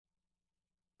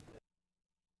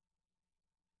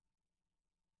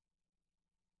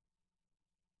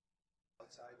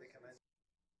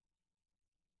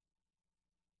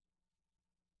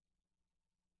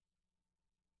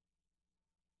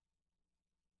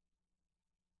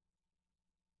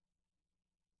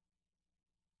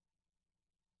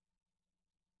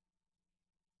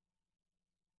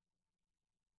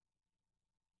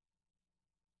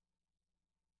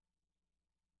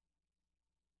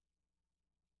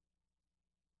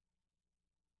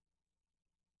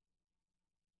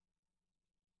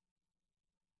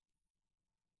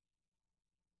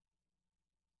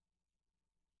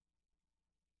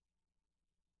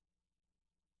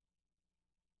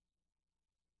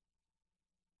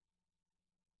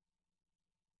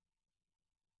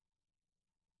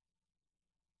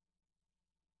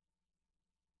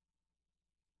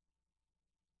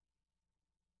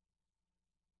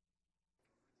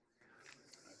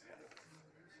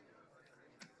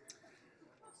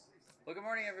Well, good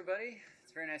morning, everybody.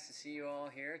 It's very nice to see you all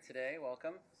here today.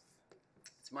 Welcome.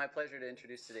 It's my pleasure to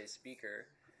introduce today's speaker.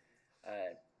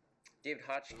 David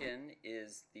Hotchkin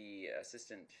is the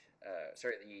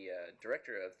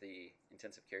director of the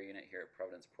intensive care unit here at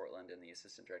Providence, Portland, and the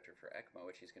assistant director for ECMO,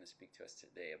 which he's going to speak to us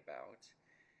today about.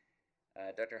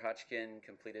 Dr. Hotchkin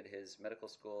completed his medical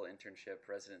school internship,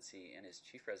 residency, and his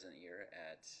chief resident year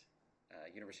at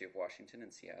University of Washington in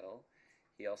Seattle.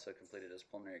 He also completed his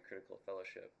pulmonary critical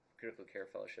care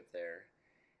fellowship there,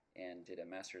 and did a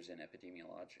master's in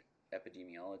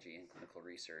epidemiology and clinical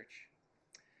research.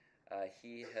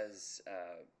 He has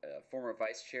a former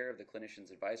vice chair of the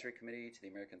Clinicians Advisory Committee to the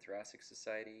American Thoracic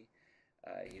Society.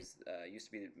 He's used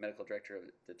to be the medical director of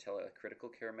the telecritical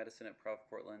care medicine at Prov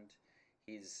Portland.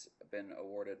 He's been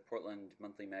awarded Portland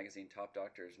Monthly Magazine Top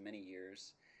Doctors many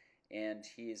years, and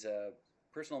he's a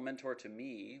personal mentor to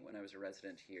me when I was a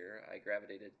resident here. I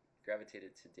gravitated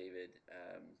to David.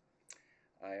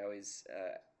 I always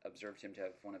observed him to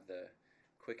have one of the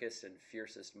quickest and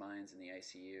fiercest minds in the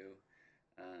ICU,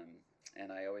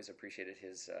 and I always appreciated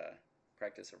his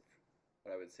practice of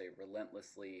what I would say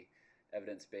relentlessly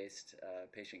evidence-based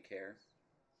patient care.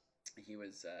 He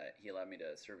allowed me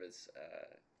to serve as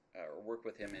or work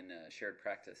with him in a shared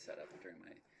practice setup during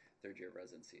my third year of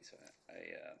residency. So I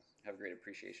have a great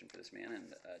appreciation for this man,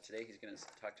 and today he's going to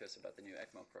talk to us about the new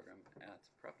ECMO program at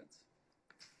Providence.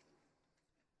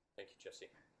 Thank you, Jesse.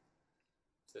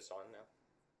 Is this on now?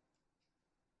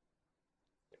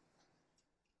 Yep.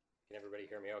 Can everybody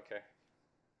hear me okay?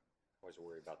 Always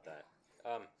worry about that.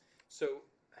 So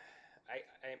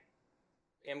I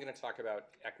am going to talk about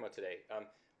ECMO today.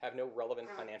 I have no relevant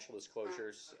financial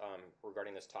disclosures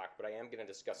regarding this talk, but I am going to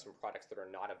discuss some products that are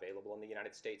not available in the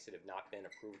United States that have not been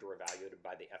approved or evaluated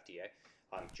by the FDA,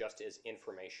 just as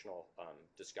informational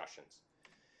discussions.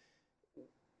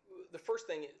 The first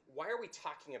thing, why are we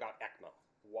talking about ECMO?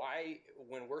 Why,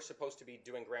 when we're supposed to be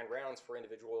doing grand rounds for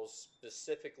individuals,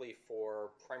 specifically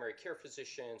for primary care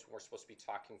physicians, when we're supposed to be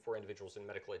talking for individuals in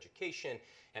medical education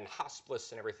and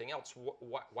hospice and everything else,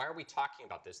 why are we talking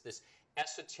about this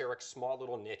esoteric small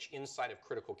little niche inside of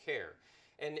critical care?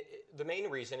 And the main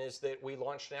reason is that we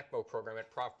launched an ECMO program at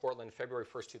Prov Portland February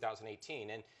 1st,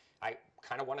 2018, and I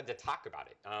kind of wanted to talk about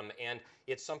it, and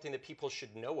it's something that people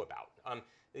should know about.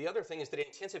 The other thing is that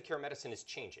intensive care medicine is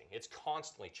changing. It's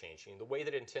constantly changing. The way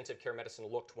that intensive care medicine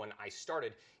looked when I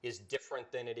started is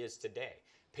different than it is today.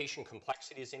 Patient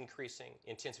complexity is increasing.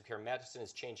 Intensive care medicine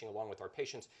is changing along with our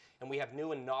patients, and we have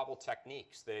new and novel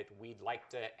techniques that we'd like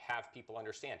to have people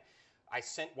understand. I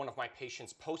sent one of my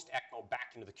patients post-ECMO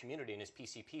back into the community, and his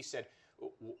PCP said,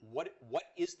 what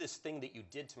is this thing that you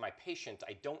did to my patient?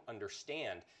 I don't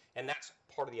understand. And that's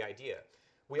part of the idea.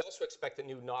 We also expect that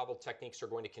new novel techniques are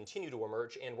going to continue to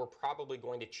emerge, and we're probably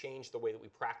going to change the way that we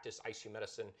practice ICU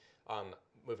medicine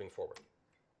moving forward.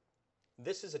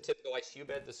 This is a typical ICU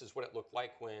bed. This is what it looked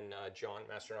like when John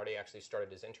Mastronardi actually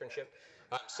started his internship.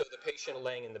 So the patient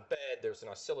laying in the bed, there's an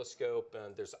oscilloscope,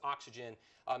 there's oxygen,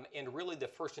 and really the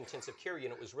first intensive care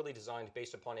unit was really designed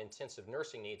based upon intensive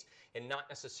nursing needs and not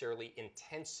necessarily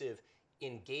intensive,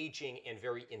 engaging, and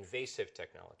very invasive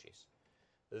technologies.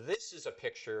 This is a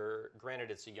picture, granted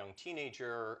it's a young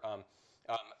teenager,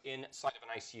 inside of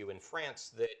an ICU in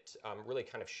France that really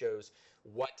kind of shows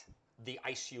what the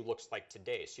ICU looks like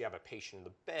today. So you have a patient in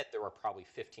the bed, there are probably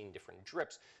 15 different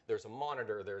drips, there's a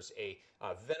monitor, there's a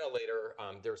ventilator,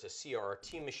 there's a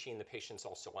CRRT machine, the patient's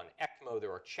also on ECMO,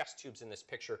 there are chest tubes in this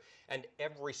picture, and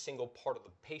every single part of the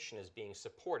patient is being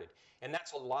supported. And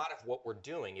that's a lot of what we're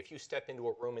doing. If you step into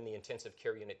a room in the intensive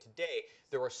care unit today,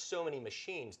 there are so many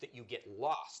machines that you get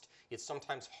lost. It's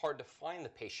sometimes hard to find the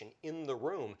patient in the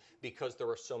room because there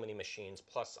are so many machines,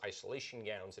 plus isolation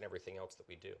gowns and everything else that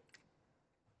we do.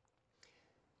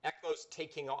 ECMO's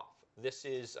taking off. This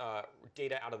is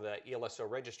data out of the ELSO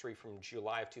registry from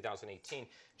July of 2018,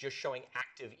 just showing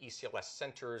active ECLS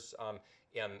centers.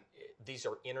 These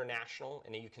are international,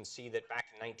 and you can see that back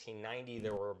in 1990,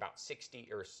 there were about 60,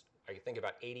 or I think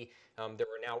about 80. There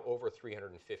are now over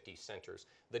 350 centers.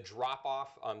 The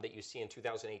drop-off that you see in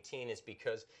 2018 is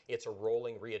because it's a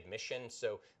rolling readmission,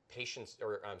 so patients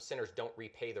or centers don't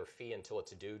repay their fee until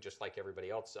it's due, just like everybody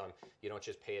else. You don't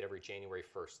just pay it every January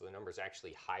 1st. So the number is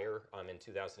actually higher in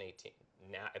 2018,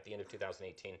 now at the end of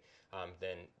 2018,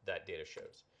 than that data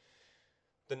shows.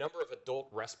 The number of adult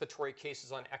respiratory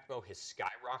cases on ECMO has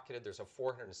skyrocketed. There's a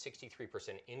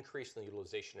 463% increase in the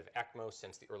utilization of ECMO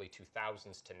since the early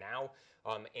 2000s to now,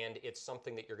 and it's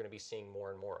something that you're going to be seeing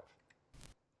more and more of.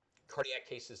 Cardiac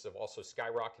cases have also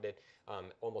skyrocketed.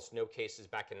 Almost no cases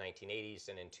back in 1980s,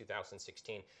 and in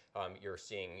 2016, you're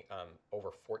seeing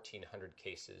over 1,400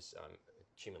 cases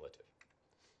cumulative.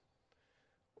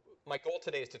 my goal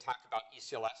today is to talk about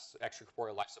ECLS,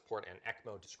 extracorporeal life support, and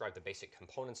ECMO, describe the basic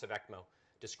components of ECMO,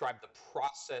 describe the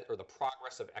process or the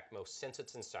progress of ECMO since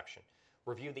its inception,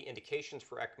 review the indications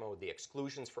for ECMO, the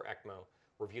exclusions for ECMO,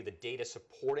 review the data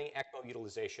supporting ECMO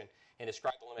utilization, and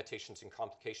describe the limitations and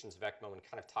complications of ECMO and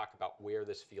kind of talk about where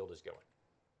this field is going.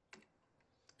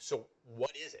 So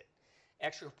what is it?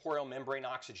 Extracorporeal membrane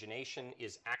oxygenation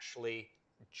is actually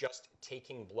just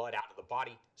taking blood out of the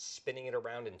body, spinning it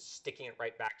around and sticking it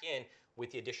right back in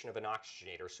with the addition of an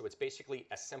oxygenator. So it's basically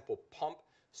a simple pump,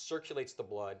 circulates the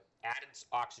blood, adds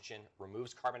oxygen,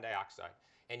 removes carbon dioxide,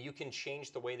 and you can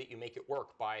change the way that you make it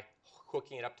work by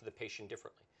hooking it up to the patient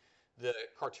differently. The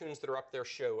cartoons that are up there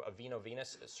show a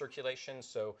veno-venous circulation.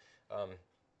 So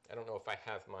I don't know if I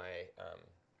have my,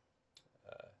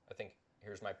 I think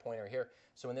here's my pointer here.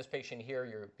 So in this patient here,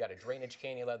 you've got a drainage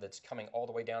cannula that's coming all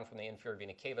the way down from the inferior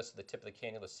vena cava. So the tip of the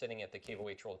cannula is sitting at the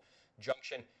cavo-atrial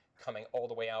junction, coming all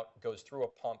the way out, goes through a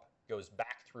pump, goes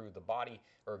back through the body,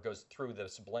 or goes through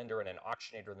this blender and an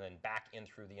oxygenator, and then back in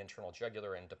through the internal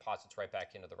jugular and deposits right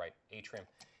back into the right atrium.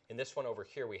 In this one over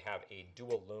here, we have a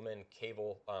dual lumen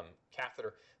cable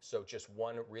catheter. So just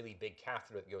one really big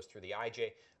catheter that goes through the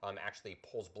IJ, actually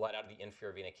pulls blood out of the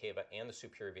inferior vena cava and the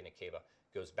superior vena cava,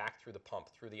 goes back through the pump,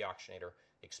 through the oxygenator,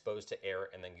 exposed to air,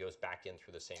 and then goes back in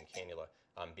through the same cannula,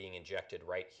 being injected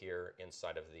right here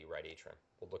inside of the right atrium.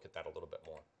 We'll look at that a little bit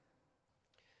more.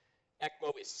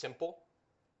 ECMO is simple,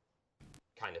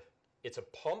 kind of. It's a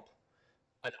pump,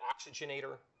 an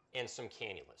oxygenator, and some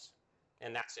cannulas,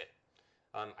 and that's it.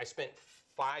 I spent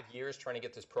 5 years trying to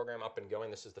get this program up and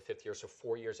going. This is the 5th year, so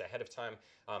 4 years ahead of time.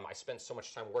 I spent so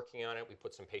much time working on it. We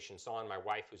put some patients on. My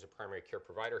wife, who's a primary care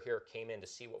provider here, came in to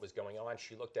see what was going on.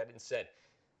 She looked at it and said,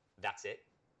 "That's it?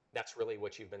 That's really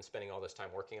what you've been spending all this time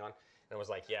working on?" And I was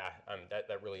like, yeah,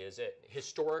 that really is it.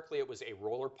 Historically, it was a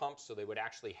roller pump, so they would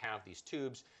actually have these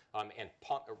tubes and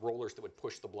rollers that would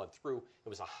push the blood through. It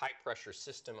was a high-pressure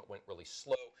system. It went really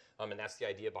slow, and that's the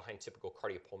idea behind typical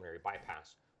cardiopulmonary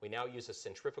bypass. We now use a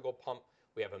centrifugal pump.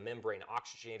 We have a membrane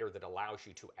oxygenator that allows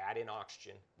you to add in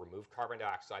oxygen, remove carbon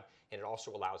dioxide, and it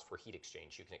also allows for heat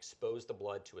exchange. You can expose the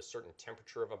blood to a certain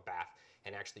temperature of a bath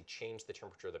and actually change the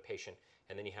temperature of the patient,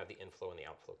 and then you have the inflow and the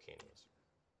outflow cannulas.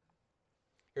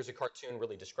 Here's a cartoon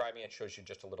really describing it, shows you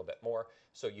just a little bit more.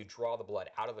 So you draw the blood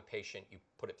out of the patient, you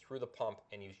put it through the pump,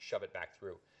 and you shove it back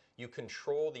through. You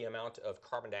control the amount of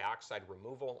carbon dioxide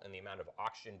removal and the amount of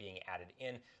oxygen being added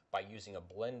in by using a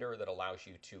blender that allows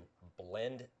you to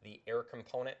blend the air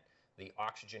component, the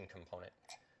oxygen component.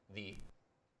 The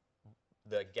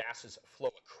gases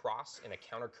flow across in a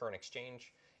countercurrent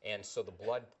exchange, and so the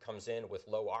blood comes in with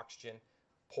low oxygen,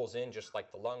 pulls in just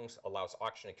like the lungs, allows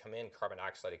oxygen to come in, carbon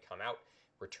dioxide to come out,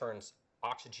 returns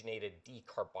oxygenated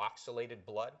decarboxylated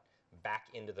blood back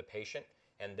into the patient,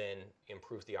 and then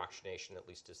improves the oxygenation, at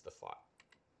least is the thought.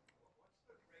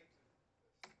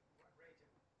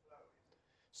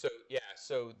 So yeah,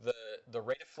 so the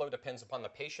rate of flow depends upon the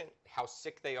patient, how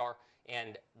sick they are,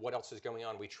 and what else is going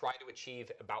on. We try to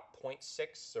achieve about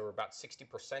 0.6 or about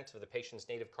 60% of the patient's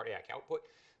native cardiac output.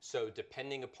 So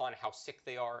depending upon how sick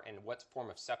they are and what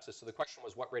form of sepsis. So the question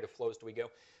was, what rate of flows do we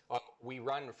go? We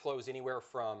run flows anywhere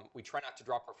from, we try not to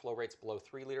drop our flow rates below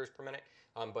 3 liters per minute,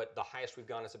 but the highest we've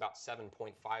gone is about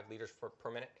 7.5 liters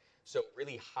per minute. So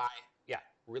really high, yeah,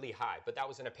 really high. But that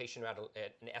was in a patient who had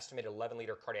an estimated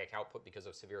 11-liter cardiac output because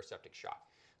of severe septic shock.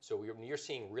 So when you're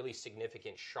seeing really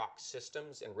significant shock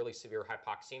systems and really severe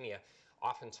hypoxemia,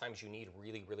 oftentimes you need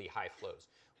really, really high flows.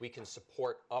 We can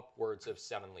support upwards of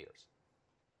 7 liters.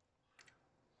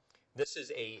 This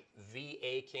is a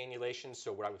VA cannulation.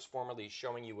 So what I was formerly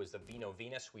showing you was the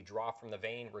veno-venous. We draw from the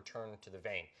vein, return to the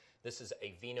vein. This is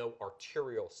a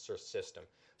veno-arterial system.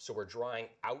 So we're drawing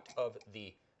out of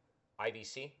the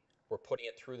IVC. We're putting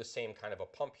it through the same kind of a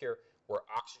pump here. We're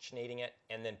oxygenating it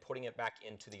and then putting it back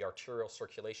into the arterial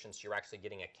circulation, so you're actually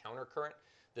getting a countercurrent.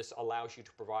 This allows you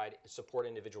to provide support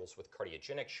individuals with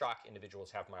cardiogenic shock,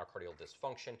 individuals have myocardial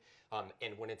dysfunction,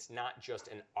 and when it's not just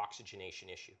an oxygenation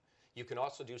issue. You can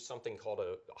also do something called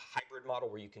a hybrid model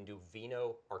where you can do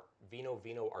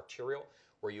veno-arterial,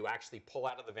 where you actually pull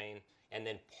out of the vein and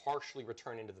then partially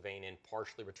return into the vein and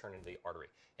partially return into the artery.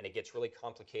 And it gets really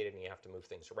complicated and you have to move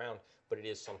things around, but it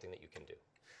is something that you can do.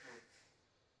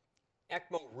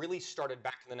 ECMO really started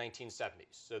back in the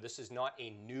 1970s, so this is not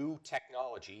a new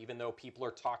technology, even though people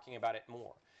are talking about it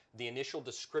more. The initial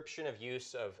description of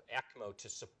use of ECMO to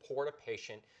support a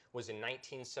patient was in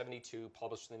 1972,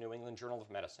 published in the New England Journal of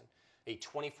Medicine. A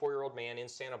 24-year-old man in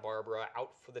Santa Barbara,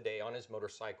 out for the day on his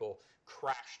motorcycle,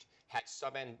 crashed, had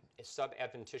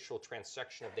subadventitial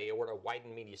transection of the aorta,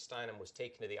 widened mediastinum, was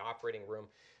taken to the operating room.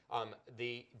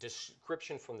 The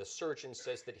description from the surgeon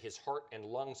says that his heart and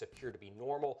lungs appear to be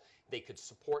normal. They could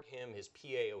support him. His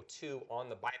PaO2 on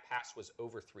the bypass was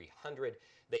over 300.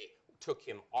 They took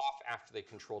him off after they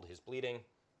controlled his bleeding.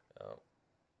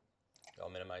 I'll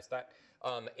minimize that.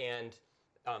 And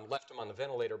left him on the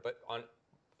ventilator, but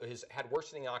had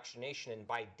worsening oxygenation, and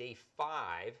by day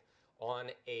 5,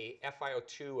 on a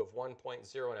FiO2 of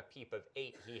 1.0 and a PEEP of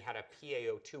 8, he had a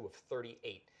PaO2 of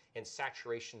 38 and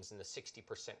saturations in the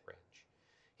 60% range.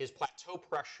 His plateau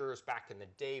pressures back in the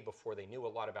day, before they knew a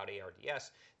lot about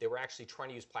ARDS, they were actually trying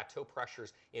to use plateau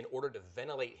pressures. In order to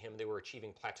ventilate him, they were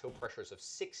achieving plateau pressures of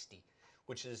 60,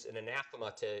 which is an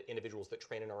anathema to individuals that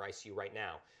train in our ICU right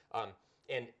now.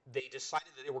 And they decided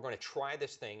that they were going to try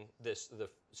this thing. The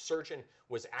surgeon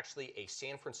was actually a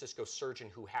San Francisco surgeon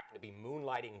who happened to be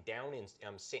moonlighting down in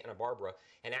Santa Barbara,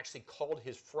 and actually called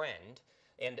his friend,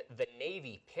 and the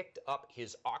Navy picked up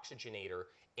his oxygenator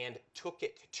and took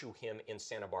it to him in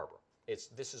Santa Barbara.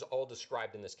 This is all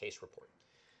described in this case report.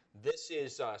 This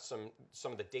is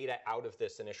some of the data out of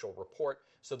this initial report.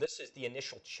 So this is the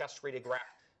initial chest radiograph.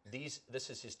 This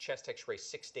is his chest x-ray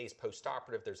 6 days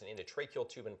post-operative. There's an endotracheal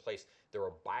tube in place. There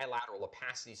are bilateral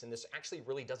opacities, and this actually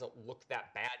really doesn't look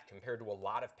that bad compared to a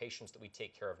lot of patients that we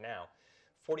take care of now.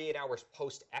 48 hours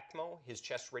post-ECMO, his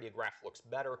chest radiograph looks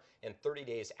better, and 30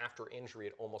 days after injury,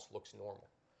 it almost looks normal.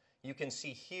 You can see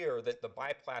here that the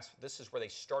bypass, this is where they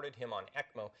started him on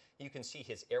ECMO. You can see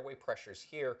his airway pressures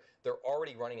here. They're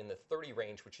already running in the 30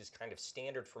 range, which is kind of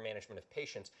standard for management of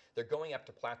patients. They're going up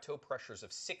to plateau pressures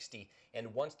of 60,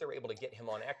 and once they're able to get him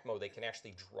on ECMO, they can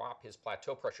actually drop his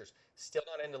plateau pressures. Still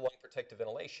not into lung protective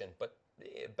ventilation, but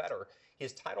better.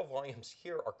 His tidal volumes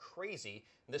here are crazy.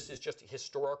 This is just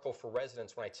historical for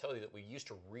residents when I tell you that we used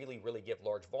to really, really give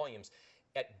large volumes.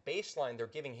 At baseline, they're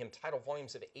giving him tidal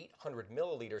volumes of 800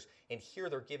 milliliters, and here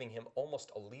they're giving him almost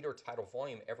a liter tidal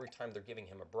volume every time they're giving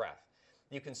him a breath.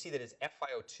 You can see that his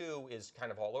FiO2 is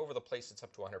kind of all over the place. It's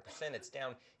up to 100%, it's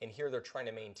down, and here they're trying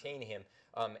to maintain him.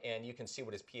 And you can see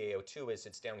what his PaO2 is.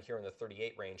 It's down here in the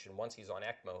 38 range, and once he's on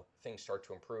ECMO, things start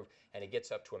to improve, and it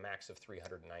gets up to a max of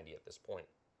 390 at this point.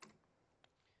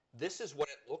 This is what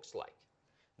it looks like.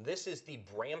 This is the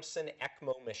Bramson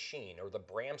ECMO machine, or the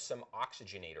Bramson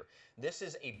oxygenator. This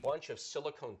is a bunch of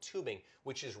silicone tubing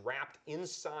which is wrapped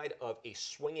inside of a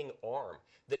swinging arm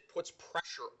that puts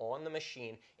pressure on the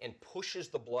machine and pushes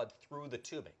the blood through the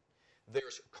tubing.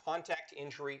 There's contact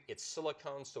injury, it's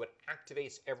silicone, so it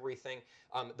activates everything.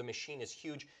 The machine is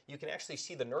huge. You can actually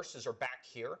see the nurses are back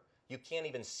here. You can't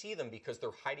even see them because they're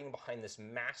hiding behind this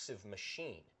massive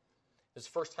machine. This is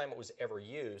the first time it was ever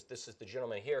used. This is the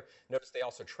gentleman here. Notice they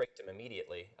also trached him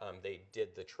immediately. They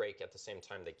did the trach at the same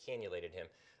time they cannulated him.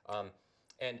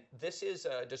 And this is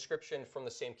a description from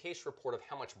the same case report of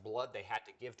how much blood they had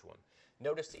to give to him.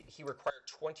 Notice he required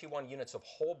 21 units of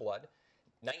whole blood,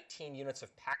 19 units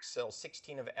of packed cells,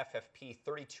 16 of FFP,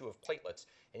 32 of platelets,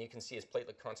 and you can see his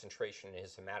platelet concentration and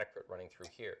his hematocrit running through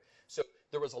here. So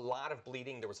there was a lot of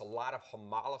bleeding, there was a lot of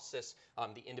hemolysis.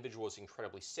 The individual was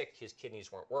incredibly sick, his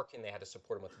kidneys weren't working, they had to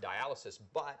support him with dialysis,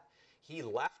 but he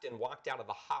left and walked out of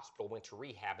the hospital, went to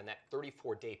rehab, and that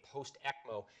 34-day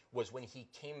post-ECMO was when he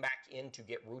came back in to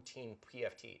get routine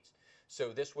PFTs. So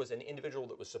this was an individual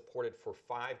that was supported for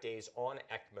 5 days on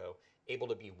ECMO, able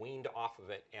to be weaned off of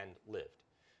it and lived.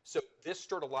 So this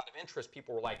stirred a lot of interest.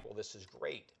 People were like, well, this is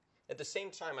great. At the same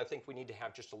time, I think we need to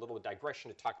have just a little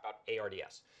digression to talk about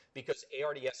ARDS, because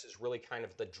ARDS is really kind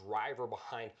of the driver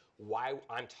behind why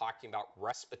I'm talking about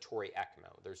respiratory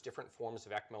ECMO. There's different forms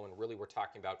of ECMO, and really we're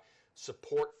talking about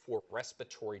support for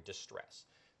respiratory distress.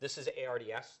 This is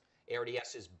ARDS.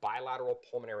 ARDS is bilateral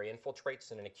pulmonary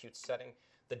infiltrates in an acute setting.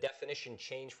 The definition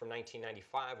changed from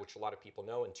 1995, which a lot of people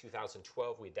know. In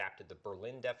 2012, we adapted the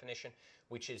Berlin definition,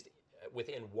 which is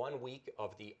within 1 week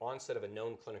of the onset of a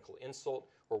known clinical insult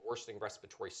or worsening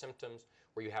respiratory symptoms,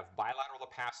 where you have bilateral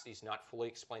opacities not fully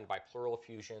explained by pleural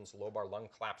effusions, lobar lung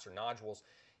collapse, or nodules,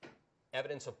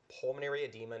 evidence of pulmonary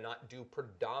edema not due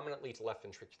predominantly to left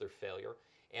ventricular failure,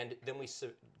 and then we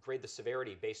grade the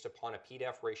severity based upon a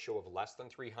PDAF ratio of less than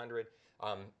 300,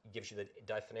 gives you the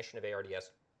definition of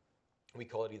ARDS. We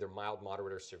call it either mild,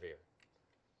 moderate, or severe.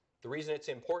 The reason it's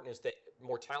important is that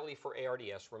mortality for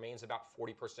ARDS remains about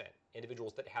 40%.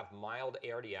 Individuals that have mild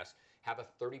ARDS have a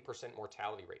 30%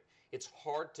 mortality rate. It's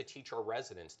hard to teach our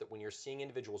residents that when you're seeing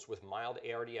individuals with mild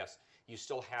ARDS, you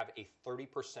still have a 30%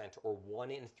 or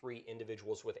 1 in 3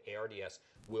 individuals with ARDS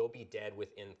will be dead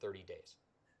within 30 days.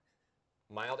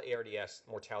 Mild ARDS,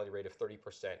 mortality rate of 30%,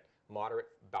 moderate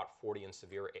about 40, and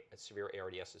severe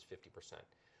ARDS is 50%.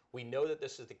 We know that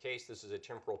this is the case. This is a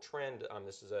temporal trend.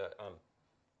 This is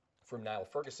from Niall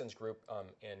Ferguson's group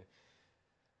in,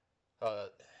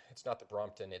 it's not the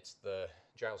Brompton, it's the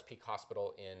Giles Peak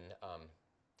Hospital in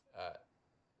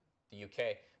the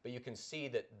UK. But you can see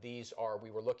that these are,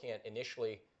 we were looking at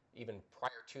initially, even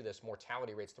prior to this,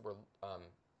 mortality rates that were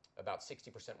about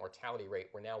 60% mortality rate.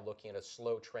 We're now looking at a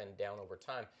slow trend down over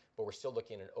time, but we're still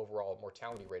looking at an overall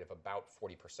mortality rate of about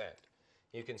 40%.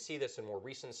 You can see this in more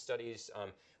recent studies.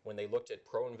 When they looked at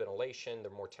prone ventilation, the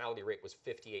mortality rate was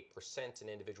 58% in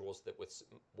individuals that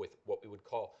with what we would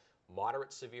call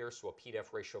moderate severe, so a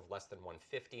PDF ratio of less than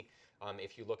 150.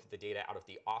 If you look at the data out of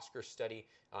the Oscar study,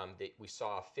 that we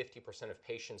saw 50% of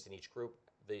patients in each group,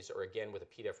 these are again with a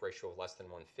PDF ratio of less than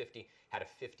 150, had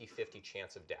a 50-50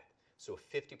 chance of death. So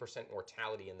 50%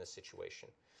 mortality in this situation.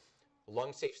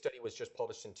 Lung Safe study was just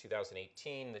published in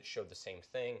 2018 that showed the same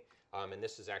thing. And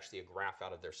this is actually a graph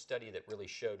out of their study that really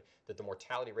showed that the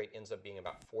mortality rate ends up being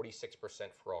about 46%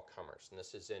 for all comers. And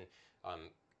this is in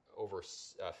over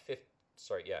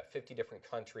 50 different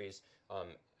countries. I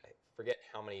forget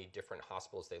how many different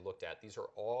hospitals they looked at. These are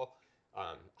all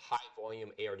high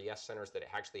volume ARDS centers that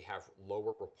actually have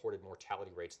lower reported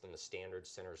mortality rates than the standard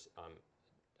centers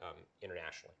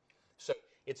internationally. So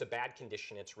it's a bad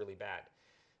condition. It's really bad.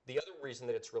 The other reason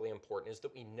that it's really important is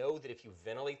that we know that if you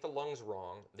ventilate the lungs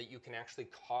wrong, that you can actually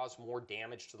cause more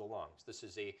damage to the lungs. This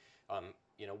is a,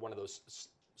 one of those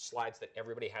slides that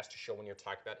everybody has to show when you're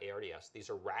talking about ARDS.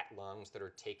 These are rat lungs that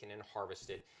are taken and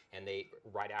harvested, and they,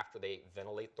 right after they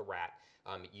ventilate the rat,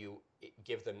 you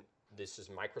give them, this is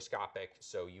microscopic,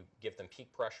 so you give them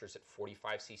peak pressures at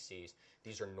 45 cc's.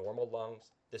 These are normal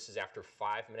lungs. This is after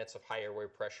 5 minutes of high airway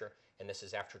pressure, and this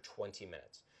is after 20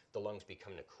 minutes. The lungs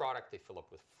become necrotic, they fill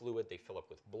up with fluid, they fill up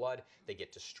with blood, they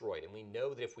get destroyed. And we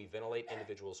know that if we ventilate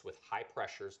individuals with high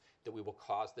pressures, that we will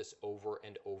cause this over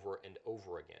and over and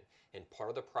over again. And part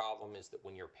of the problem is that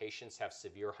when your patients have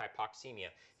severe hypoxemia,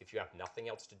 if you have nothing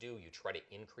else to do, you try to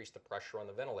increase the pressure on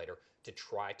the ventilator to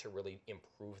try to really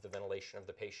improve the ventilation of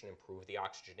the patient, improve the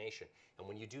oxygenation. And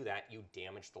when you do that, you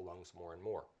damage the lungs more and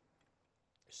more.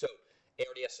 So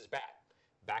ARDS is bad.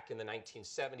 Back in the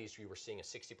 1970s, we were seeing a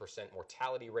 60%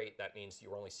 mortality rate. That means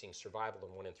you were only seeing survival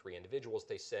in 1 in 3 individuals.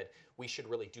 They said, we should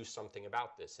really do something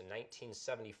about this. In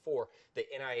 1974, the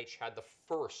NIH had the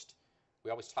first,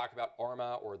 we always talk about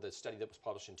ARMA or the study that was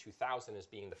published in 2000 as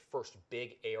being the first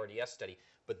big ARDS study,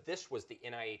 but this was the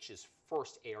NIH's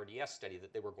first ARDS study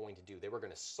that they were going to do. They were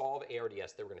going to solve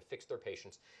ARDS, they were going to fix their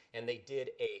patients, and they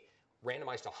did a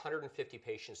randomized 150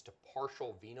 patients to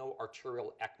partial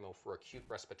veno-arterial ECMO for acute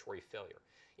respiratory failure.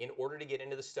 In order to get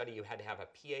into the study, you had to have a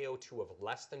PaO2 of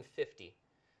less than 50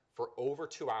 for over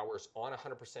 2 hours on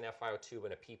 100% FiO2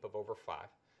 and a PEEP of over 5,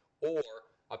 or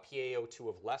a PaO2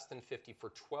 of less than 50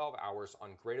 for 12 hours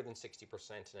on greater than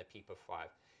 60% and a PEEP of 5.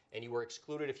 And you were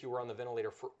excluded if you were on the ventilator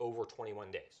for over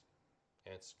 21 days.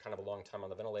 And it's kind of a long time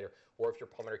on the ventilator, or if your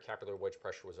pulmonary capillary wedge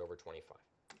pressure was over 25.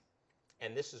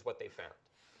 And this is what they found.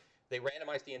 They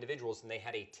randomized the individuals, and they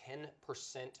had a 10%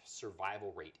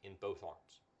 survival rate in both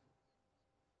arms.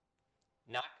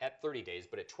 Not at 30 days,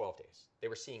 but at 12 days. They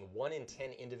were seeing 1 in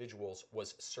 10 individuals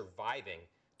was surviving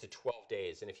to 12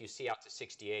 days. And if you see out to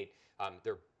 68,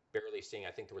 they're barely seeing,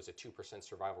 I think there was a 2%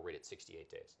 survival rate at 68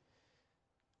 days,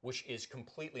 which is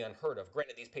completely unheard of.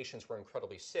 Granted, these patients were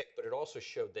incredibly sick, but it also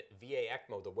showed that VA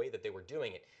ECMO, the way that they were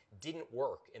doing it, didn't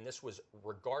work. And this was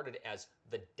regarded as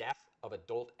the death of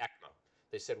adult ECMO.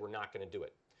 They said, we're not going to do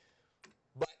it.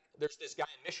 But there's this guy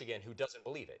in Michigan who doesn't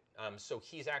believe it. So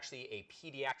he's actually a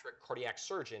pediatric cardiac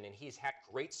surgeon, and he's had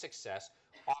great success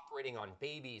operating on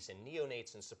babies and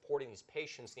neonates and supporting these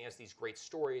patients. And he has these great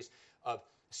stories of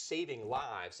saving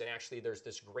lives. And actually, there's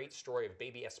this great story of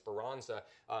baby Esperanza,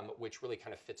 which really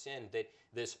kind of fits in, that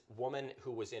this woman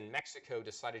who was in Mexico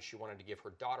decided she wanted to give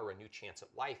her daughter a new chance at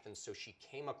life. And so she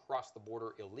came across the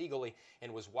border illegally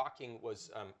and was walking,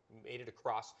 made it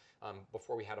across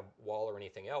before we had a wall or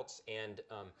anything else, and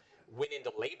went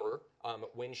into labor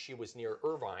when she was near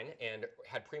Irvine and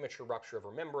had premature rupture of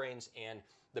her membranes, and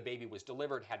the baby was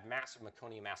delivered, had massive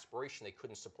meconium aspiration. They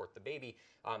couldn't support the baby.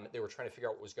 They were trying to figure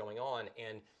out what was going on,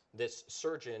 and this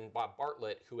surgeon, Bob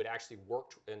Bartlett, who had actually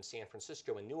worked in San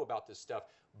Francisco and knew about this stuff,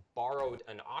 borrowed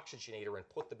an oxygenator and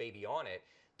put the baby on it.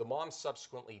 The mom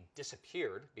subsequently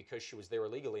disappeared because she was there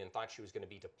illegally and thought she was going to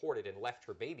be deported, and left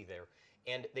her baby there.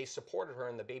 And they supported her,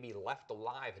 and the baby left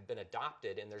alive, had been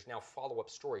adopted, and there's now follow-up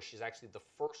stories. She's actually the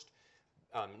first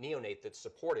neonate that's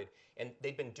supported, and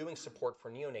they've been doing support for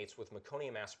neonates with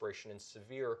meconium aspiration and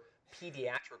severe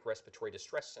pediatric respiratory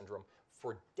distress syndrome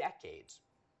for decades.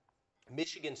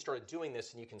 Michigan started doing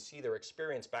this, and you can see their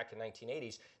experience back in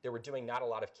 1980s. They were doing not a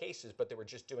lot of cases, but they were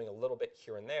just doing a little bit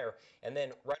here and there. And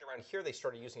then right around here, they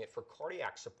started using it for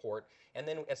cardiac support. And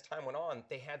then as time went on,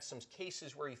 they had some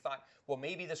cases where you thought, well,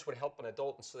 maybe this would help an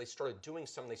adult. And so they started doing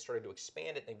some, they started to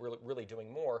expand it, and they were really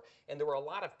doing more. And there were a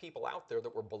lot of people out there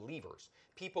that were believers,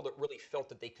 people that really felt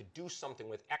that they could do something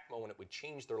with ECMO and it would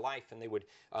change their life, and they would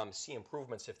see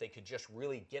improvements if they could just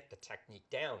really get the technique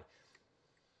down.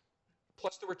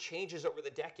 Plus, there were changes over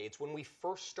the decades. When we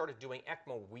first started doing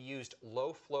ECMO, we used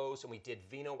low flows and we did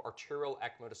veno-arterial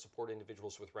ECMO to support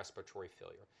individuals with respiratory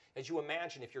failure. As you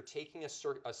imagine, if you're taking a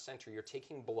center, you're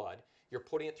taking blood, you're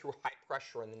putting it through high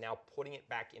pressure and then now putting it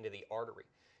back into the artery.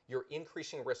 You're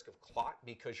increasing risk of clot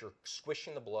because you're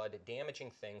squishing the blood,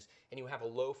 damaging things, and you have a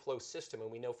low flow system.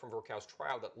 And we know from Virchow's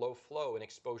trial that low flow and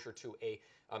exposure to a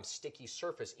sticky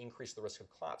surface increase the risk of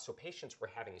clot. So patients were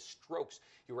having strokes.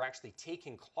 You were actually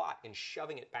taking clot and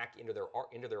shoving it back into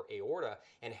their aorta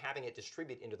and having it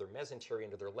distribute into their mesentery,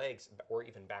 into their legs, or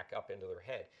even back up into their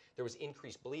head. There was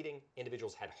increased bleeding.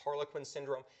 Individuals had Harlequin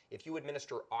syndrome. If you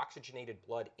administer oxygenated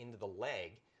blood into the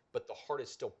leg, but the heart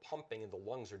is still pumping and the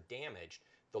lungs are damaged,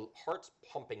 the heart's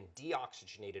pumping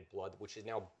deoxygenated blood, which is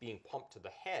now being pumped to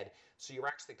the head, so you're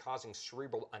actually causing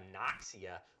cerebral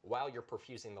anoxia while you're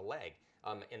perfusing the leg,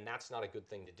 and that's not a good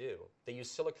thing to do. They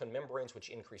use silicone membranes, which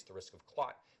increase the risk of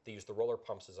clot. They use the roller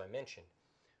pumps, as I mentioned.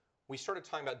 We started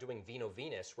talking about doing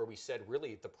veno-venous, where we said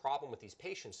really the problem with these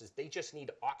patients is they just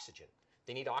need oxygen.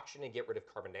 They need oxygen to get rid of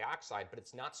carbon dioxide, but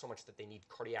it's not so much that they need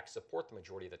cardiac support the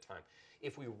majority of the time.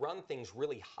 If we run things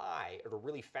really high at a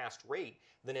really fast rate,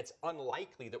 then it's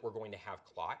unlikely that we're going to have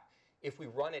clot. If we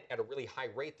run it at a really high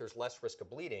rate, there's less risk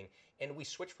of bleeding. And we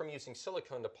switch from using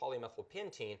silicone to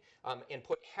polymethylpentene and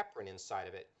put heparin inside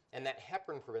of it. And that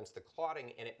heparin prevents the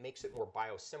clotting, and it makes it more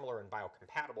biosimilar and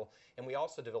biocompatible. And we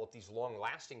also developed these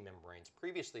long-lasting membranes.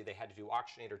 Previously, they had to do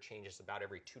oxygenator changes about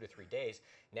every 2 to 3 days.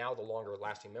 Now the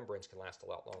longer-lasting membranes can last a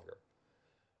lot longer.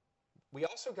 We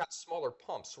also got smaller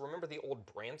pumps. So remember the old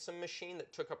Branson machine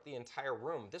that took up the entire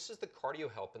room? This is the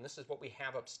CardioHelp, and this is what we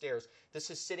have upstairs. This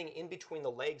is sitting in between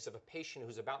the legs of a patient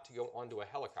who's about to go onto a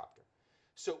helicopter.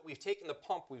 So we've taken the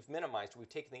pump, we've minimized it, we've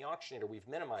taken the oxygenator, we've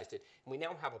minimized it, and we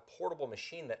now have a portable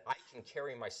machine that I can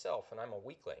carry myself, and I'm a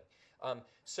weakling.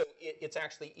 So it's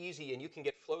actually easy, and you can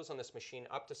get flows on this machine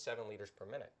up to 7 liters per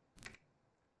minute.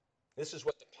 This is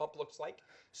what the pump looks like.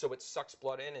 So it sucks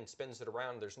blood in and spins it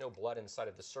around. There's no blood inside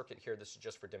of the circuit here. This is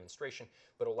just for demonstration,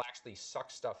 but it'll actually suck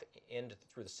stuff in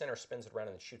through the center, spins it around,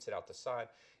 and then shoots it out the side.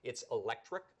 It's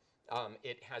electric.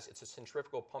 It's a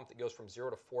centrifugal pump that goes from 0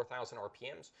 to 4,000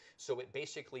 RPMs. So it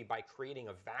basically, by creating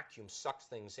a vacuum, sucks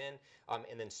things in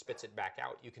and then spits it back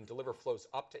out. You can deliver flows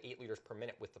up to 8 liters per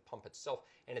minute with the pump itself,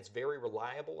 and it's very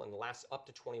reliable and lasts up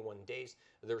to 21 days.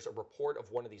 There's a report of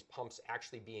one of these pumps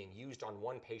actually being used on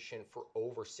one patient for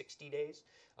over 60 days.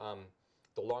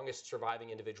 The longest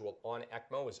surviving individual on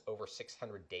ECMO is over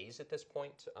 600 days at this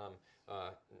point.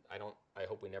 I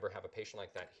hope we never have a patient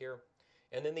like that here.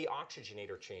 And then the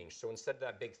oxygenator change. So instead of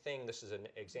that big thing, this is an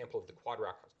example of the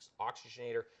Quadrax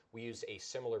oxygenator. We use a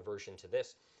similar version to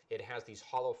this. It has these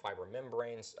hollow fiber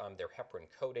membranes. They're heparin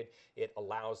coated. It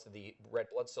allows the red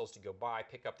blood cells to go by,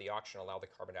 pick up the oxygen, allow the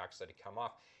carbon dioxide to come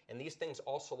off. And these things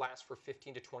also last for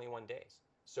 15 to 21 days.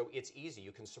 So it's easy.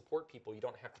 You can support people. You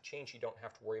don't have to change. You don't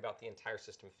have to worry about the entire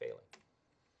system failing.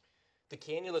 The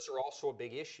cannulas are also a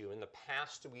big issue. In the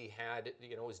past, we had,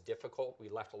 it was difficult. We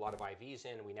left a lot of IVs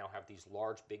in. We now have these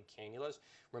large, big cannulas.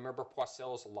 Remember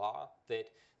Poiseuille's law that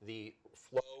the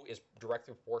flow is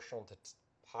directly proportional to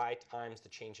pi times the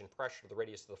change in pressure to the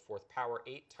radius of the fourth power,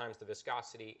 8 times the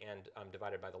viscosity, and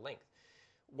divided by the length.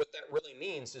 What that really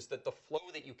means is that the flow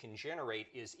that you can generate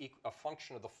is a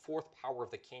function of the fourth power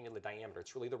of the cannula diameter.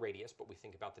 It's really the radius, but we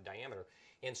think about the diameter.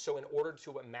 And so in order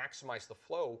to maximize the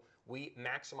flow, we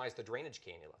maximize the drainage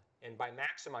cannula. And by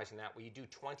maximizing that, we do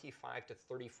 25 to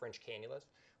 30 French cannulas.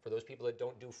 For those people that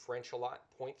don't do French a lot,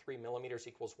 0.3 millimeters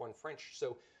equals 1 French.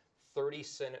 So 30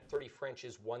 French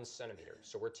is 1 centimeter.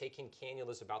 So we're taking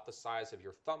cannulas about the size of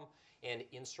your thumb and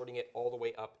inserting it all the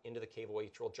way up into the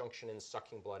cavoatrial junction and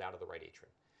sucking blood out of the right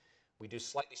atrium. We do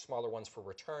slightly smaller ones for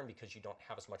return because you don't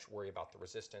have as much worry about the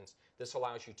resistance. This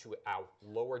allows you to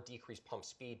lower decreased pump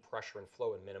speed, pressure, and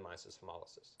flow, and minimizes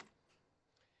hemolysis.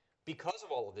 Because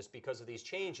of all of this, because of these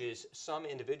changes, some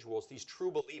individuals, these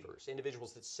true believers,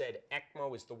 individuals that said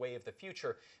ECMO is the way of the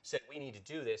future, said we need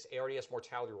to do this. ARDS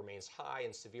mortality remains high,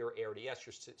 and severe ARDS,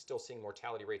 you're still seeing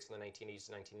mortality rates in the 1980s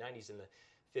and 1990s in the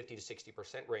 50 to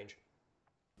 60% range.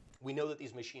 We know that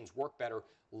these machines work better.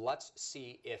 Let's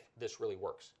see if this really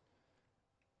works.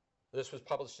 This was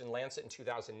published in Lancet in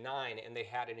 2009, and they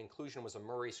had an inclusion was a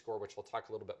Murray score, which we'll talk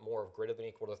a little bit more of, greater than or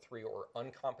equal to 3, or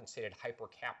uncompensated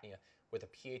hypercapnia with a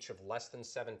pH of less than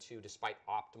 7.2 despite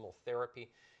optimal therapy.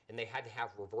 And they had to have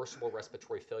reversible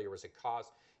respiratory failure as a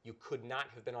cause. You could not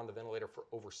have been on the ventilator for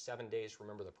over 7 days.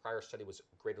 Remember, the prior study was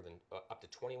greater than up to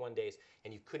 21 days,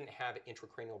 and you couldn't have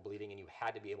intracranial bleeding, and you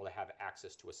had to be able to have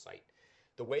access to a site.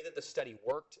 The way that the study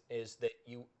worked is that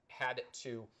you had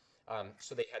to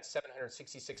so they had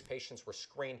 766 patients were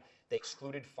screened. They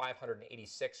excluded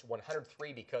 586,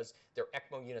 103 because their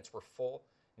ECMO units were full.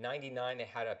 99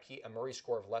 had a Murray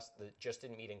score of less that just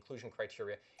didn't meet inclusion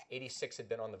criteria. 86 had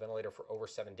been on the ventilator for over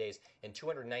 7 days, and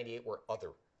 298 were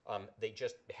other. They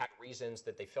just had reasons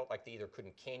that they felt like they either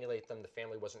couldn't cannulate them, the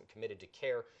family wasn't committed to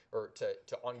care, or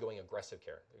to ongoing aggressive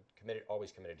care. They're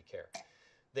always committed to care.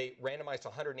 They randomized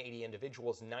 180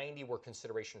 individuals. 90 were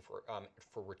consideration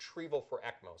for retrieval for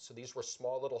ECMO. So these were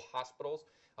small little hospitals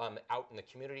out in the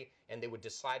community, and they would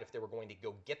decide if they were going to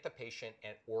go get the patient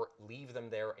or leave them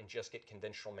there and just get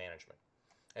conventional management.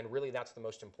 And really, that's the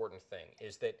most important thing,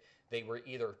 is that they were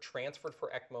either transferred for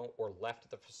ECMO or left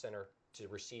at the center to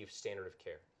receive standard of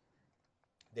care.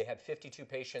 They had 52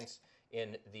 patients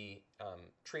in the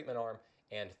treatment arm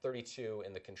and 32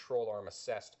 in the control arm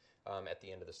assessed at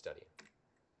the end of the study.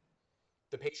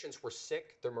 The patients were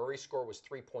sick. Their Murray score was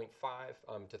 3.5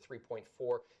 to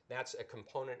 3.4. That's a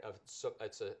component of,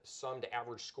 it's a summed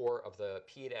average score of the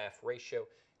P to F ratio,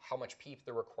 how much PEEP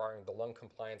they're requiring, the lung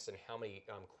compliance, and how many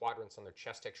quadrants on their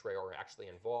chest x-ray are actually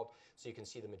involved. So you can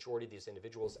see the majority of these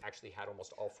individuals actually had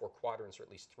almost all 4 quadrants, or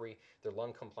at least 3. Their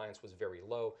lung compliance was very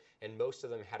low, and most of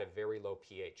them had a very low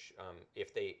pH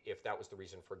if that was the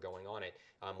reason for going on it,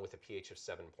 with a pH of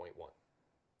 7.1.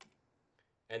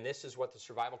 And this is what the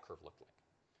survival curve looked like.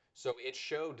 So it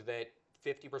showed that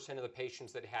 50% of the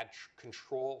patients that had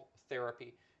control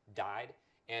therapy died,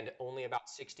 and only about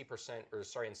 60%, and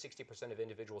 60% of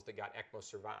individuals that got ECMO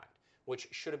survived, which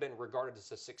should have been regarded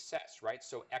as a success, right?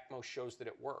 So ECMO shows that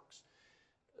it works.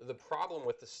 The problem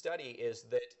with the study is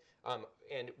that,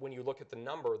 and when you look at the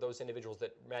number, those individuals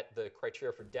that met the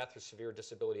criteria for death or severe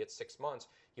disability at 6 months,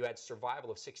 you had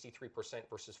survival of 63%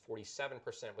 versus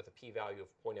 47% with a p-value of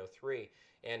 0.03.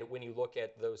 And when you look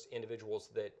at those individuals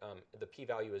that the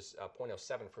p-value is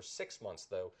 0.07 for 6 months,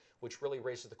 though, which really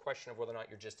raises the question of whether or not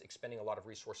you're just expending a lot of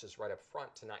resources right up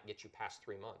front to not get you past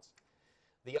 3 months.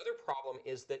 The other problem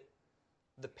is that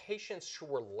the patients who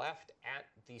were left at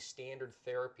the standard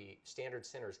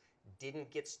centers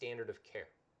didn't get standard of care.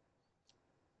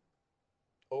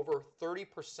 Over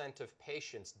 30% of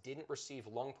patients didn't receive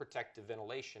lung protective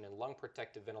ventilation, and lung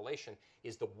protective ventilation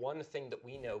is the one thing that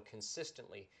we know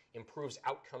consistently improves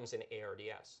outcomes in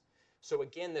ARDS. So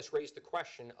again, this raised the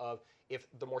question of, if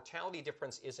the mortality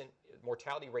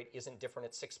rate isn't different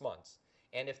at 6 months,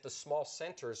 and if the small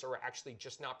centers are actually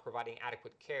just not providing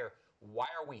adequate care, why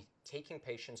are we taking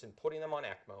patients and putting them on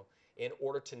ECMO in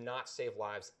order to not save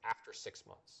lives after 6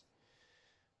 months?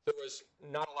 There was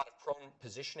not a lot of prone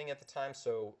positioning at the time,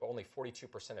 so only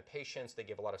 42% of patients. They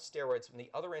gave a lot of steroids. And the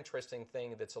other interesting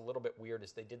thing that's a little bit weird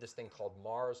is they did this thing called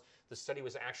MARS. The study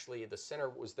was actually, the center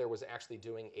was actually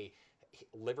doing a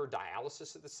liver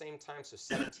dialysis at the same time, so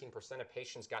 17% of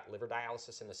patients got liver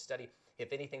dialysis in the study.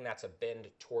 If anything, that's a bend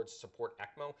towards support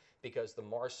ECMO, because the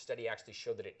MARS study actually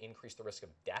showed that it increased the risk of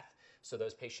death. So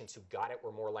those patients who got it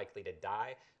were more likely to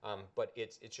die. But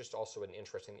it's just also an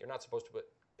interesting, you're not supposed to put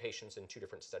patients in 2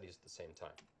 different studies at the same time.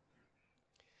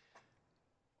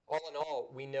 All in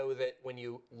all, we know that when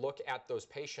you look at those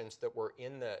patients that were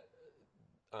in the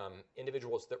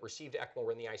individuals that received ECMO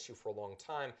were in the ICU for a long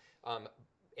time,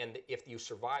 and if you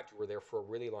survived, you were there for a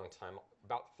really long time,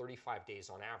 about 35 days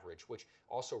on average, which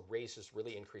also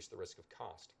really increased the risk of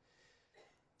cost.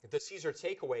 The Caesar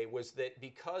takeaway was that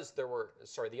because there were,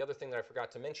 the other thing that I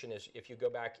forgot to mention is, if you go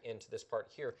back into this part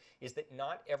here, is that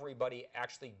not everybody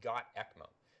actually got ECMO.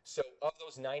 So of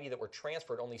those 90 that were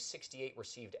transferred, only 68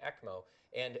 received ECMO,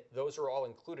 and those are all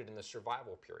included in the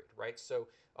survival period, right? So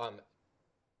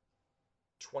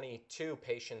 22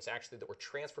 patients actually that were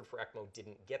transferred for ECMO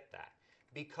didn't get that.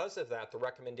 Because of that, the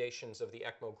recommendations of the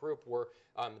ECMO group were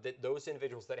that those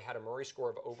individuals that had a Murray score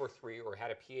of over 3 or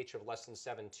had a pH of less than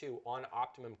 7.2 on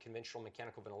optimum conventional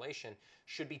mechanical ventilation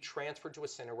should be transferred to a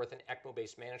center with an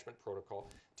ECMO-based management protocol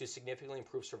to significantly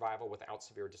improve survival without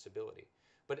severe disability.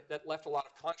 But that left a lot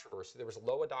of controversy. There was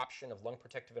low adoption of lung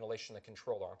protective ventilation in the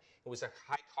control arm. It was a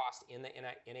high cost in the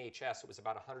NHS. It was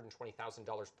about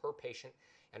 $120,000 per patient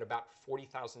and about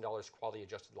 $40,000 quality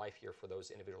adjusted life year for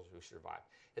those individuals who survived.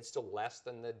 It's still less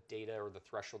than the data or the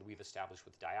threshold we've established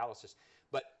with dialysis,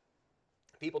 but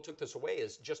people took this away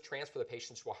as just transfer the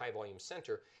patients to a high volume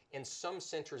center. And some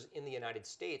centers in the United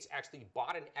States actually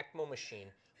bought an ECMO machine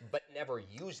but never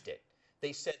used it.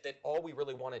 They said that all we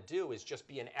really want to do is just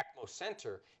be an ECMO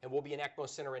center, and we'll be an ECMO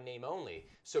center in name only.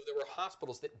 So there were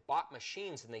hospitals that bought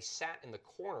machines and they sat in the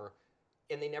corner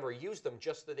and they never used them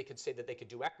just so that they could say that they could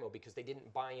do ECMO because they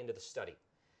didn't buy into the study.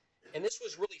 And this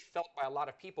was really felt by a lot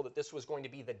of people that this was going to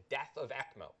be the death of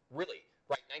ECMO. Really,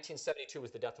 right? 1972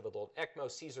 was the death of adult ECMO.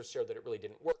 Caesar showed that it really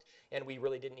didn't work, and we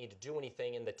really didn't need to do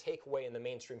anything. And the takeaway in the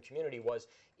mainstream community was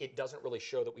it doesn't really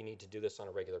show that we need to do this on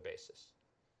a regular basis.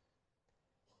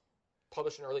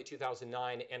 Published in early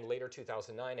 2009 and later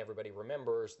 2009, everybody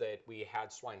remembers that we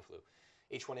had swine flu.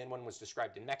 H1N1 was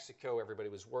described in Mexico. Everybody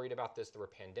was worried about this. There were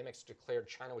pandemics declared.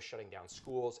 China was shutting down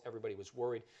schools. Everybody was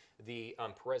worried. The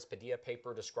Perez-Padilla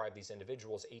paper described these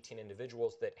individuals, 18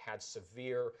 individuals that had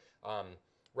severe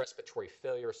respiratory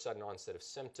failure, sudden onset of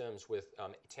symptoms, with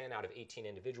 10 out of 18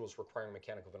 individuals requiring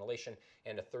mechanical ventilation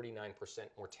and a 39%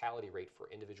 mortality rate for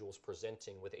individuals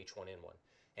presenting with H1N1.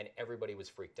 And everybody was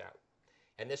freaked out.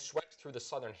 And this swept through the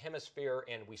southern hemisphere,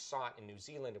 and we saw it in New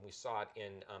Zealand, and we saw it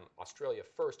in Australia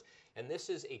first. And this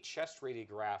is a chest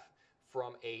radiograph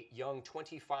from a young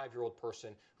 25-year-old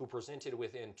person who presented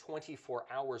within 24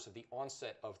 hours of the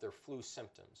onset of their flu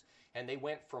symptoms. And they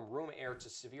went from room air to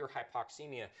severe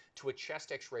hypoxemia to a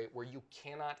chest x-ray where you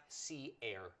cannot see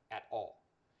air at all.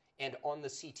 And on the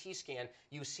CT scan,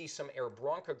 you see some air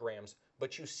bronchograms,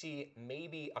 but you see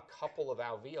maybe a couple of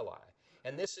alveoli.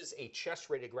 And this is a chest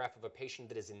radiograph of a patient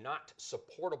that is not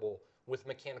supportable with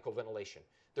mechanical ventilation.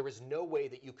 There is no way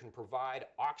that you can provide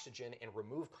oxygen and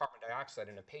remove carbon dioxide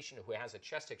in a patient who has a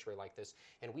chest x-ray like this.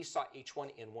 And we saw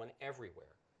H1N1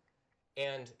 everywhere.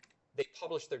 And they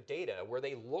published their data where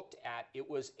they looked at, it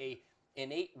was a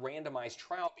innate randomized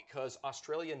trial because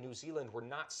Australia and New Zealand were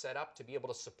not set up to be able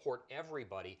to support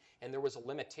everybody. And there was a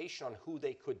limitation on who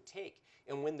they could take.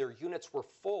 And when their units were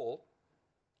full,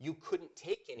 you couldn't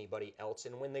take anybody else,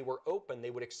 and when they were open,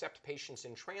 they would accept patients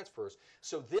in transfers.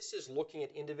 So this is looking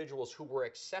at individuals who were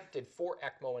accepted for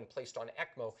ECMO and placed on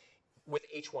ECMO with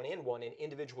H1N1 and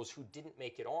individuals who didn't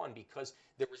make it on because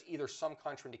there was either some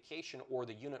contraindication or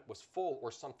the unit was full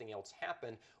or something else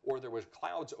happened or there was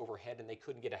clouds overhead and they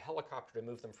couldn't get a helicopter to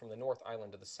move them from the North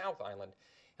Island to the South Island.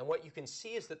 And what you can see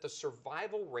is that the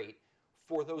survival rate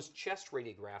for those chest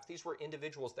radiographs, these were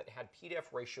individuals that had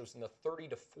PDEF ratios in the 30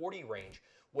 to 40 range,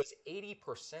 was 80%.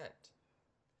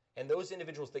 And those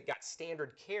individuals that got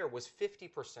standard care was 50%,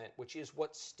 which is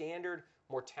what standard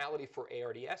mortality for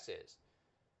ARDS is.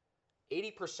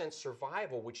 80%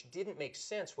 survival, which didn't make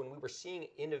sense when we were seeing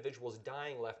individuals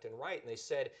dying left and right. And they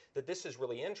said that this is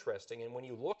really interesting. And when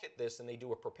you look at this and they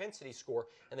do a propensity score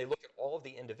and they look at all of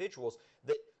the individuals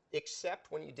that except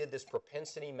when you did this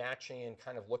propensity matching and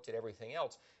kind of looked at everything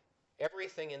else,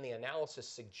 everything in the analysis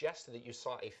suggested that you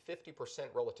saw a 50%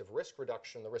 relative risk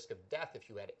reduction in the risk of death if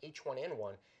you had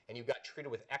H1N1 and you got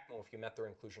treated with ECMO if you met their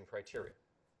inclusion criteria.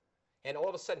 And all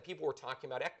of a sudden people were talking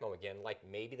about ECMO again, like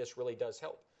maybe this really does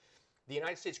help. The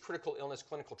United States Critical Illness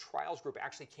Clinical Trials Group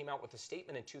actually came out with a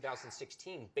statement in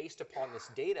 2016 based upon this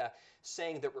data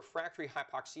saying that refractory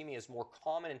hypoxemia is more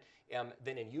common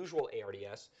than in usual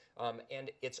ARDS, and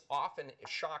it's often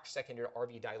shock secondary to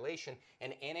RV dilation,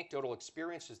 and anecdotal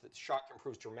experiences that shock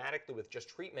improves dramatically with just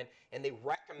treatment, and they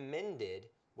recommended,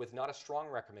 with not a strong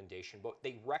recommendation, but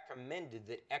they recommended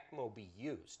that ECMO be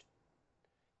used.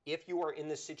 If you are in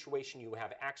this situation, you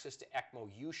have access to ECMO,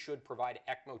 you should provide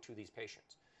ECMO to these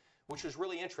patients. Which is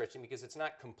really interesting because it's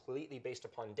not completely based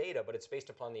upon data, but it's based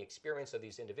upon the experience of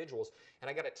these individuals. And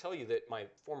I got to tell you that my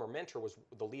former mentor was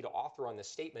the lead author on this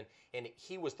statement, and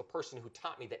he was the person who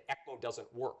taught me that ECMO doesn't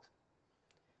work.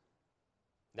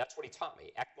 That's what he taught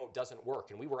me. ECMO doesn't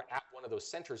work. And we were at one of those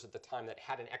centers at the time that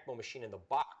had an ECMO machine in the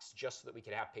box just so that we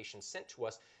could have patients sent to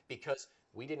us because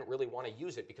we didn't really want to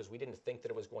use it because we didn't think that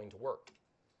it was going to work.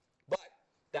 But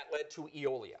that led to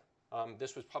Eolia.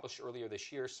 This was published earlier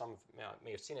this year. Some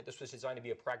may have seen it. This was designed to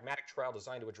be a pragmatic trial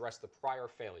designed to address the prior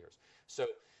failures. So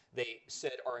they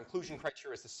said our inclusion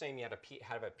criteria is the same. You had to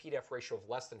have a PDEF ratio of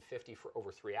less than 50 for over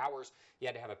 3 hours. You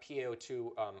had to have a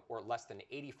PaO2 or less than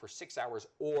 80 for 6 hours,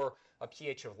 or a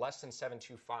pH of less than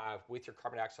 7.25 with your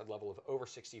carbon dioxide level of over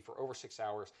 60 for over 6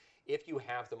 hours. If you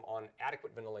have them on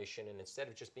adequate ventilation, and instead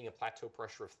of just being a plateau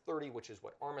pressure of 30, which is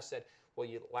what ARMA said, well,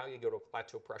 you allow you to go to a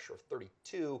plateau pressure of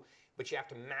 32, but you have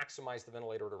to maximize the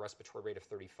ventilator at a respiratory rate of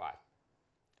 35.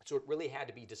 So it really had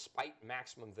to be despite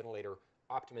maximum ventilator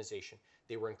optimization.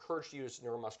 They were encouraged to use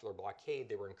neuromuscular blockade.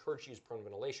 They were encouraged to use prone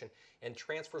ventilation, and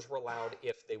transfers were allowed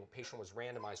if the patient was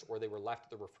randomized or they were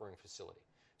left at the referring facility.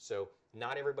 So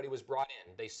not everybody was brought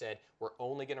in. They said, we're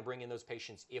only going to bring in those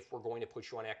patients if we're going to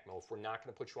put you on ECMO. If we're not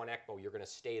going to put you on ECMO, you're going to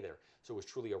stay there. So it was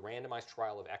truly a randomized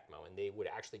trial of ECMO, and they would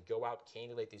actually go out,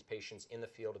 cannulate these patients in the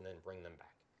field, and then bring them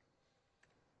back.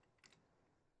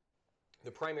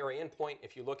 The primary endpoint,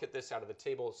 if you look at this out of the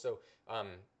table, so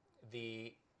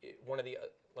the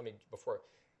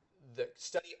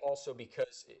study also,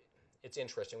 because it's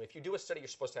interesting, if you do a study, you're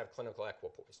supposed to have clinical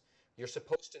equipoise. You're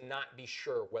supposed to not be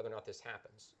sure whether or not this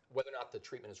happens, whether or not the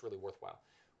treatment is really worthwhile.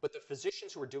 But the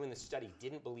physicians who were doing the study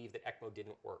didn't believe that ECMO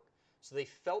didn't work. So they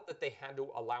felt that they had to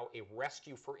allow a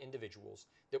rescue for individuals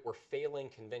that were failing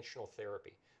conventional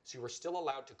therapy. So you were still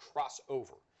allowed to cross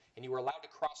over. And you were allowed to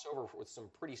cross over with some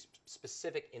pretty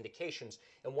specific indications.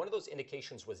 And one of those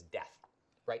indications was death,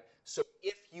 right? So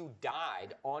if you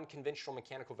died on conventional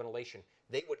mechanical ventilation,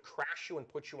 they would crash you and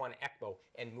put you on ECMO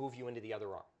and move you into the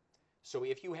other arm. So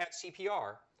if you had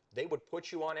CPR, they would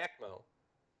put you on ECMO,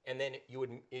 and then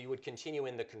you would continue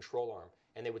in the control arm,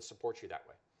 and they would support you that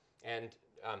way. And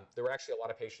there were actually a lot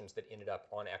of patients that ended up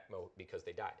on ECMO because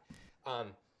they died.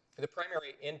 The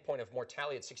primary endpoint of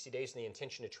mortality at 60 days in the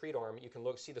intention to treat arm, you can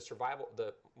see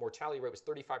the mortality rate was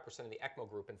 35% in the ECMO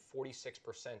group and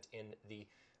 46% in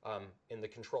the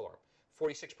control arm.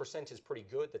 46% is pretty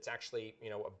good. That's actually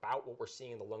about what we're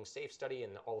seeing in the Lung Safe study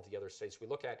and all of the other studies we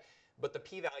look at. But the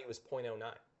p-value is 0.09.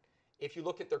 If you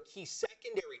look at their key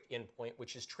secondary endpoint,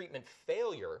 which is treatment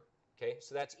failure, okay,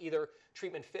 so that's either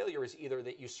treatment failure is either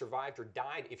that you survived or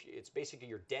died. It's basically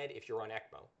you're dead if you're on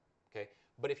ECMO, okay.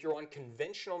 But if you're on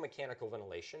conventional mechanical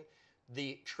ventilation,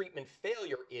 the treatment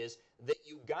failure is that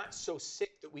you got so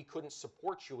sick that we couldn't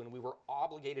support you and we were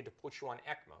obligated to put you on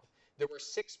ECMO. There were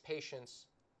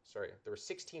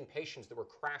 16 patients that were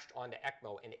crashed onto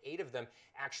ECMO, and 8 of them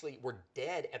actually were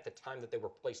dead at the time that they were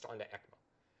placed onto ECMO.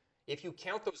 If you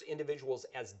count those individuals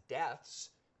as deaths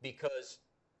because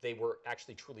they were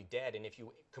actually truly dead, and if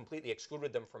you completely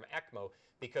excluded them from ECMO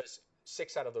because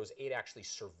 6 out of those 8 actually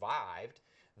survived,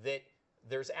 that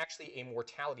there's actually a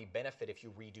mortality benefit if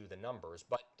you redo the numbers.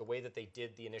 But the way that they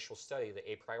did the initial study,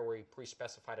 the a priori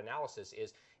pre-specified analysis,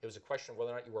 is it was a question of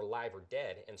whether or not you were alive or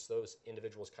dead, and so those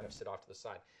individuals kind of sit off to the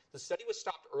side. The study was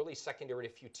stopped early secondary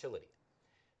to futility.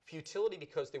 Futility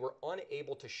because they were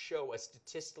unable to show a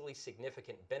statistically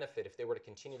significant benefit if they were to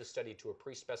continue the study to a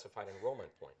pre-specified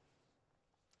enrollment point.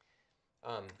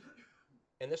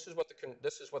 And this is what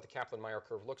the Kaplan-Meier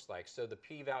curve looks like. So the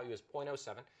p-value is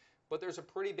 0.07. But there's a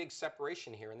pretty big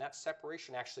separation here, and that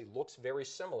separation actually looks very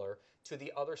similar to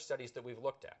the other studies that we've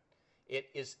looked at. It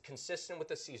is consistent with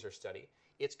the Caesar study.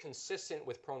 It's consistent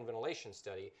with prone ventilation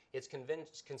study. It's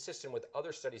consistent with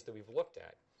other studies that we've looked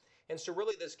at. And so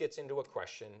really this gets into a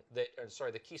question that,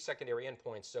 the key secondary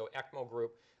endpoints, so ECMO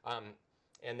group,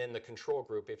 and then the control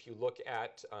group, if you look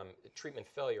at treatment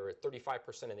failure at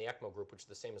 35% in the ECMO group, which is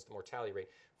the same as the mortality rate,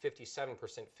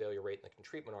 57% failure rate in the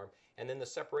treatment arm, and then the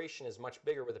separation is much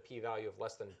bigger with a p-value of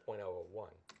less than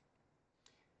 0.001.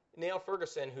 Neil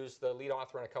Ferguson, who's the lead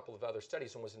author on a couple of other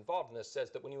studies and was involved in this, says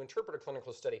that when you interpret a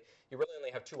clinical study, you really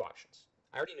only have 2 options.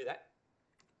 I already knew that,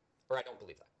 or I don't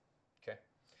believe that, okay?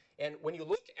 And when you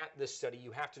look at this study,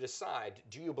 you have to decide,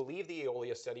 do you believe the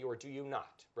Aeolia study or do you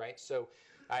not, right? So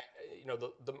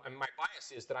my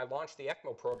bias is that I launched the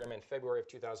ECMO program in February of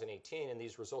 2018, and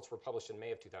these results were published in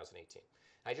May of 2018.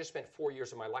 I just spent 4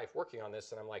 years of my life working on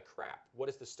this, and I'm like, crap, what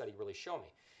does this study really show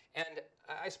me? And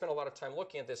I spent a lot of time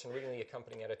looking at this and reading the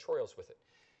accompanying editorials with it.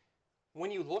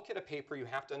 When you look at a paper, you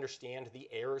have to understand the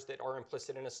errors that are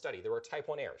implicit in a study. There are type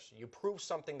 1 errors. You prove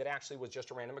something that actually was just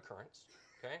a random occurrence,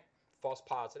 okay? False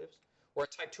positives, or a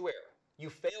type 2 error. You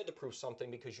failed to prove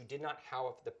something because you did not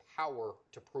have the power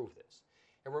to prove this.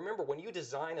 And remember, when you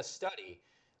design a study,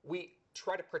 we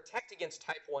try to protect against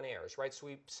type 1 errors, right? So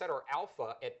we set our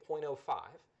alpha at 0.05,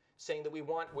 saying that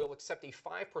we'll accept a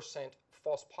 5%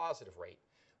 false positive rate,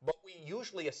 but we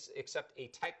usually accept a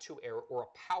type 2 error or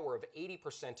a power of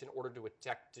 80% in order to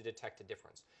detect a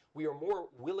difference. We are more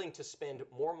willing to spend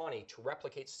more money to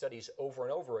replicate studies over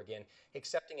and over again,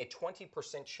 accepting a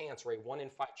 20% chance or a 1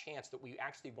 in 5 chance that we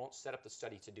actually won't set up the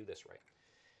study to do this right.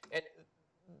 And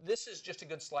this is just a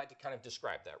good slide to kind of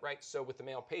describe that, right? So with the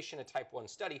male patient, a type 1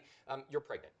 study, you're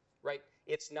pregnant, right?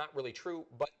 It's not really true,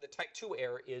 but the type 2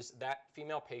 error is that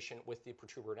female patient with the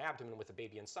protuberant abdomen with a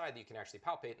baby inside that you can actually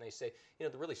palpate, and they say,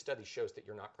 the really study shows that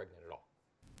you're not pregnant at all.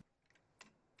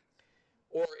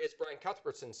 Or as Brian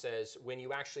Cuthbertson says, when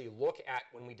you actually look at,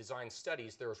 when we design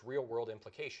studies, there's real world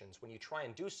implications. When you try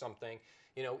and do something,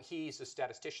 he's a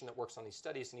statistician that works on these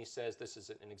studies, and he says, this is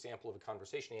an example of a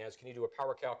conversation he has, can you do a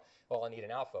power calc? Well, I need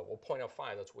an alpha. Well,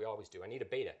 0.05, that's what we always do. I need a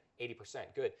beta,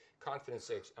 80%, good. Confidence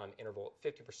interval,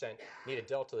 50%. Need a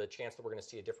delta, the chance that we're going to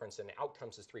see a difference in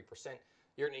outcomes is 3%.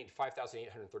 You're going to need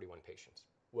 5,831 patients.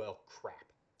 Well, crap,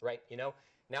 right?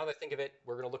 Now that I think of it,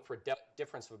 we're going to look for a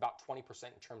difference of about 20%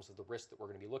 in terms of the risk that we're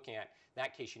going to be looking at. In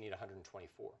that case, you need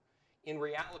 124. In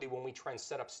reality, when we try and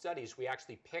set up studies, we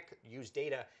actually use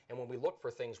data, and when we look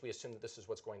for things, we assume that this is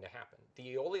what's going to happen.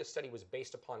 The Eolia study was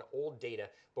based upon old data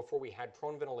before we had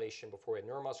prone ventilation, before we had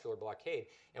neuromuscular blockade,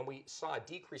 and we saw a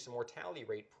decrease in mortality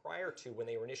rate prior to when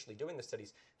they were initially doing the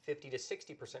studies, 50 to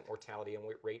 60% mortality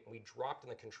rate, and we dropped in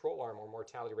the control arm our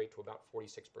mortality rate to about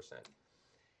 46%.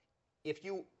 If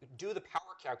you do the power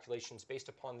calculations based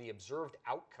upon the observed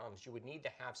outcomes, you would need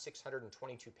to have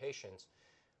 622 patients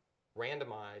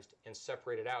randomized and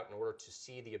separated out in order to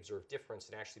see the observed difference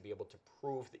and actually be able to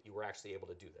prove that you were actually able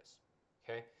to do this.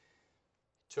 Okay?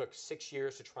 It took 6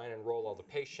 years to try and enroll all the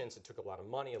patients. It took a lot of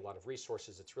money, a lot of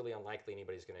resources. It's really unlikely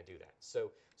anybody's going to do that.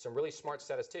 So some really smart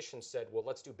statisticians said, well,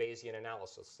 let's do Bayesian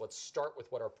analysis. Let's start with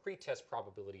what our pretest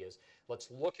probability is. Let's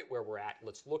look at where we're at.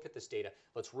 Let's look at this data.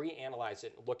 Let's reanalyze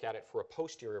it and look at it for a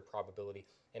posterior probability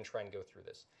and try and go through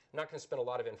this. I'm not going to spend a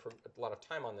lot of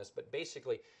time on this, but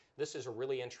basically, this is a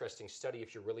really interesting study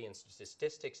if you're really into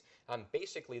statistics.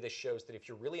 Basically, this shows that if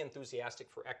you're really enthusiastic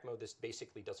for ECMO, this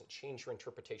basically doesn't change your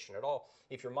interpretation at all.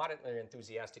 If you're moderately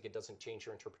enthusiastic, it doesn't change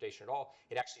your interpretation at all.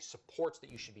 It actually supports that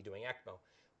you should be doing ECMO.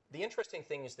 The interesting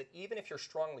thing is that even if you're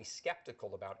strongly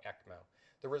skeptical about ECMO,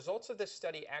 the results of this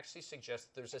study actually suggest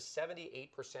that there's a 78%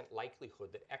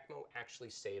 likelihood that ECMO actually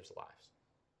saves lives.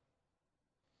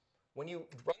 When you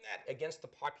run that against the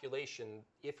population,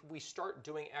 if we start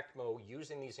doing ECMO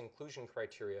using these inclusion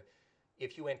criteria,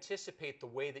 if you anticipate the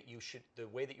way that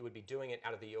you would be doing it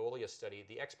out of the Eolia study,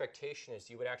 the expectation is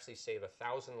you would actually save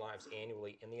 1,000 lives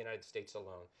annually in the United States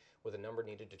alone, with a number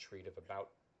needed to treat of about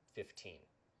 15.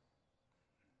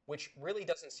 Which really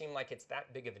doesn't seem like it's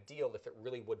that big of a deal if it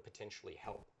really would potentially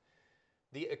help.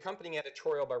 The accompanying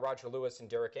editorial by Roger Lewis and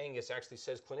Derek Angus actually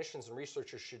says clinicians and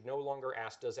researchers should no longer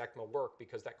ask, does ECMO work?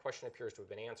 Because that question appears to have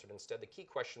been answered. Instead, the key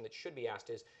question that should be asked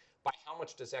is, by how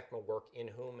much does ECMO work, in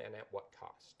whom, and at what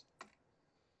cost?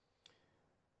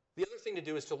 The other thing to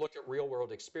do is to look at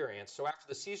real-world experience. So after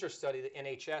the Caesar study, the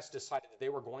NHS decided that they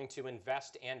were going to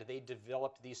invest, and they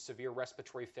developed these severe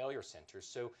respiratory failure centers.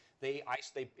 So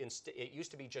it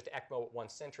used to be just ECMO at one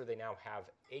center. They now have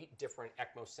 8 different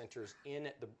ECMO centers in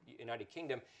the United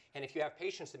Kingdom. And if you have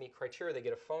patients that meet criteria, they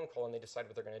get a phone call and they decide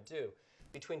what they're going to do.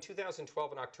 Between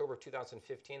 2012 and October of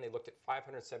 2015, they looked at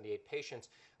 578 patients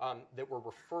that were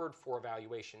referred for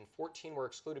evaluation. 14 were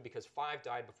excluded because 5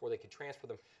 died before they could transfer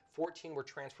them. 14 were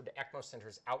transferred to ECMO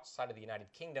centers outside of the United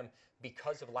Kingdom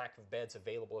because of lack of beds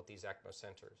available at these ECMO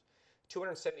centers.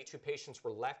 272 patients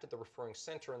were left at the referring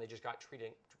center, and they just got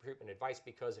treatment advice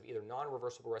because of either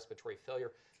non-reversible respiratory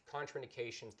failure,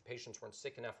 contraindications, the patients weren't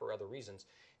sick enough, or other reasons.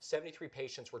 73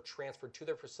 patients were transferred to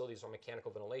their facilities on mechanical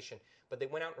ventilation, but they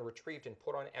went out and retrieved and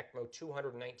put on ECMO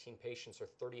 219 patients, or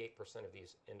 38%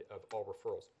 of all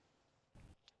referrals.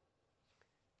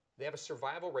 They have a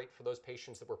survival rate for those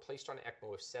patients that were placed on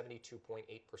ECMO of 72.8%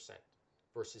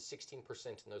 versus 16%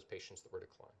 in those patients that were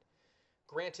declined.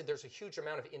 Granted, there's a huge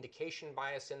amount of indication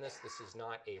bias in this. This is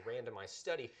not a randomized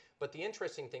study, but the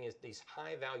interesting thing is these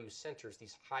high-value centers,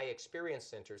 these high-experience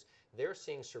centers, they're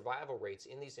seeing survival rates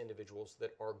in these individuals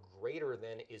that are greater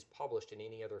than is published in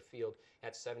any other field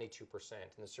at 72%.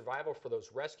 And the survival for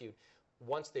those rescued,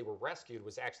 once they were rescued,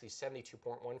 was actually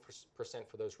 72.1%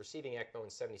 for those receiving ECMO and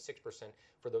 76%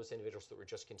 for those individuals that were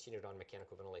just continued on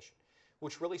mechanical ventilation,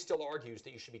 which really still argues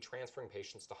that you should be transferring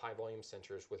patients to high-volume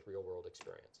centers with real-world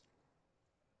experience.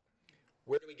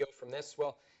 Where do we go from this?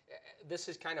 Well, this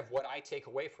is kind of what I take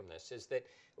away from this, is that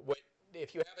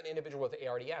if you have an individual with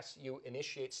ARDS, you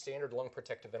initiate standard lung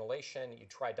protective ventilation, you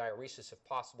try diuresis if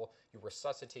possible, you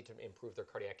resuscitate to improve their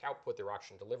cardiac output, their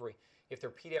oxygen delivery. If their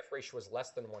PDF ratio is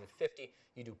less than 150,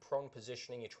 you do prone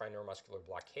positioning, you try neuromuscular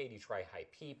blockade, you try high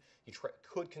PEEP, you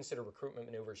could consider recruitment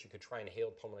maneuvers, you could try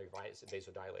inhaled pulmonary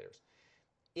vasodilators.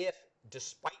 If,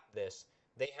 despite this,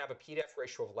 they have a PDF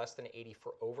ratio of less than 80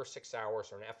 for over 6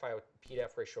 hours, or an FiO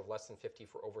PDF ratio of less than 50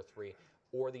 for over 3,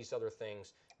 or these other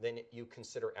things, then you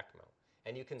consider ECMO.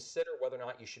 And you consider whether or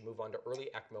not you should move on to early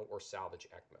ECMO or salvage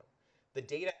ECMO. The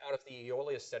data out of the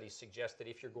Eolia study suggests that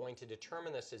if you're going to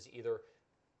determine this as either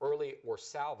early or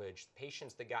salvaged,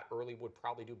 patients that got early would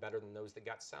probably do better than those that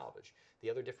got salvaged. The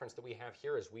other difference that we have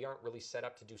here is we aren't really set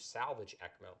up to do salvage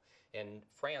ECMO. In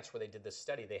France, where they did this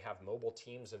study, they have mobile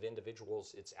teams of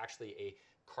individuals. It's actually a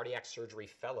cardiac surgery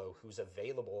fellow who's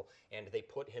available, and they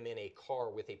put him in a car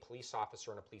with a police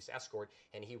officer and a police escort,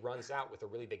 and he runs out with a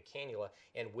really big cannula,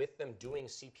 and with them doing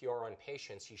CPR on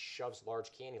patients, he shoves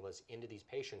large cannulas into these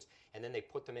patients, and then they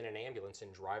put them in an ambulance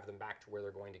and drive them back to where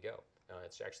they're going to go.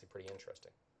 It's actually pretty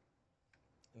interesting.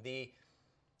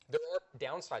 There are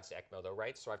downsides to ECMO though,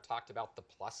 right? So I've talked about the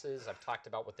pluses, I've talked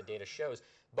about what the data shows,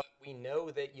 but we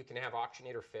know that you can have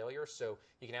oxygenator failure. So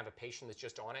you can have a patient that's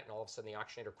just on it and all of a sudden the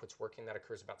oxygenator quits working. That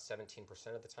occurs about 17%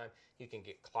 of the time. You can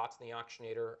get clots in the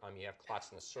oxygenator. You have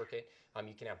clots in the circuit.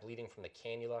 You can have bleeding from the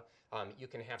cannula. You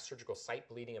can have surgical site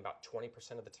bleeding about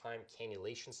 20% of the time,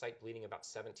 cannulation site bleeding about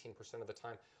 17% of the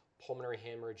time, pulmonary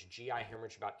hemorrhage, GI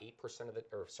hemorrhage about 5%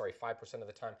 of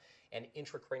the time, and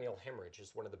intracranial hemorrhage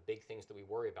is one of the big things that we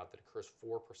worry about that occurs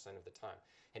 4% of the time.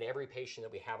 And every patient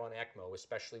that we have on ECMO,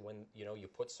 especially when you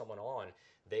put someone on,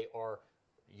 they are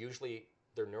usually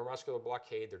they're neuromuscular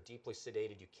blockade, they're deeply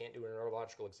sedated, you can't do a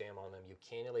neurological exam on them, you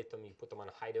cannulate them, you put them on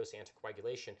a high-dose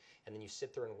anticoagulation, and then you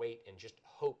sit there and wait and just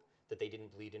hope that they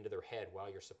didn't bleed into their head while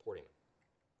you're supporting them.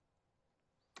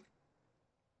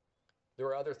 There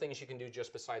are other things you can do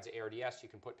just besides ARDS. You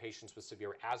can put patients with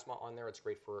severe asthma on there. It's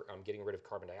great for getting rid of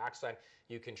carbon dioxide.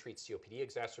 You can treat COPD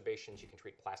exacerbations. You can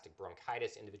treat plastic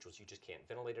bronchitis, individuals you just can't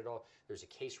ventilate at all. There's a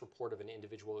case report of an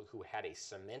individual who had a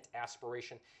cement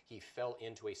aspiration. He fell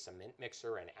into a cement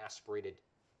mixer and aspirated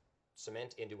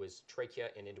cement into his trachea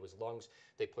and into his lungs.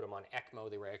 They put him on ECMO.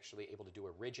 They were actually able to do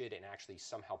a rigid and actually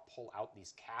somehow pull out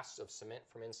these casts of cement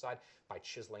from inside by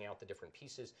chiseling out the different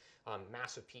pieces.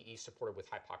 Massive PE supported with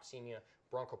hypoxemia,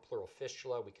 bronchopleural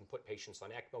fistula. We can put patients on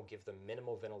ECMO, give them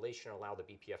minimal ventilation, allow the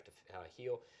BPF to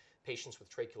heal. Patients with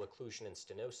tracheal occlusion and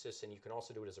stenosis, and you can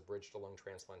also do it as a bridge to lung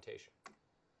transplantation.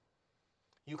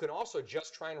 You can also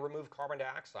just try and remove carbon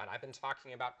dioxide. I've been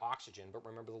talking about oxygen, but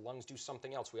remember the lungs do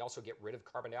something else. We also get rid of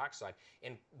carbon dioxide.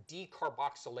 And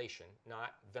decarboxylation,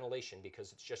 not ventilation,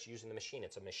 because it's just using the machine.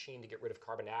 It's a machine to get rid of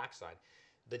carbon dioxide.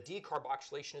 The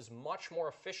decarboxylation is much more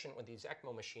efficient with these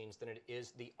ECMO machines than it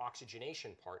is the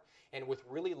oxygenation part. And with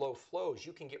really low flows,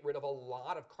 you can get rid of a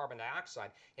lot of carbon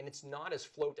dioxide, and it's not as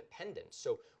flow dependent.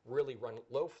 So really run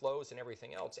low flows and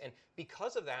everything else. And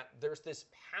because of that, there's this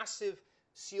passive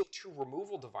CO2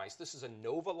 removal device. This is a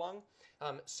Nova lung.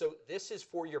 So this is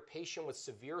for your patient with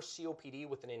severe COPD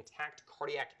with an intact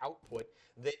cardiac output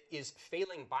that is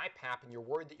failing BiPAP, and you're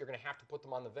worried that you're going to have to put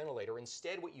them on the ventilator.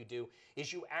 Instead, what you do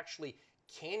is you actually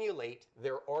cannulate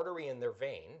their artery in their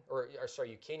vein, or sorry,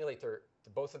 you cannulate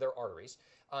both of their arteries,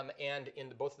 and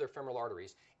in both of their femoral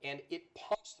arteries, and it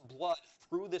pumps blood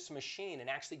through this machine and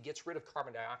actually gets rid of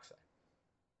carbon dioxide.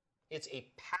 It's a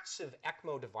passive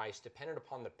ECMO device dependent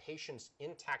upon the patient's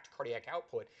intact cardiac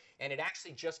output, and it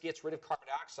actually just gets rid of carbon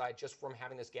dioxide just from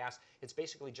having this gas. It's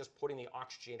basically just putting the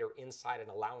oxygenator inside and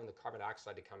allowing the carbon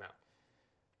dioxide to come out.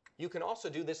 You can also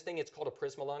do this thing, it's called a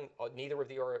Prisma lung. Neither of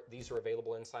these are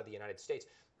available inside the United States.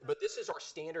 But this is our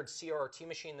standard CRRT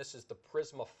machine. This is the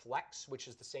Prisma Flex, which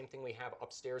is the same thing we have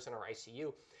upstairs in our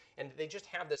ICU. And they just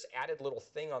have this added little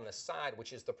thing on the side,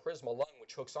 which is the Prisma lung,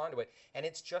 which hooks onto it. And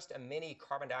it's just a mini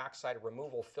carbon dioxide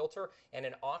removal filter and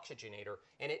an oxygenator.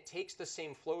 And it takes the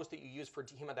same flows that you use for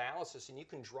hemodialysis, and you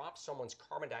can drop someone's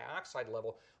carbon dioxide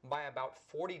level by about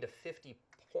 40 to 50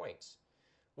 points.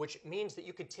 Which means that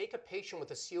you could take a patient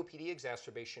with a COPD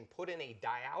exacerbation, put in a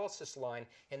dialysis line,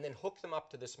 and then hook them up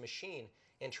to this machine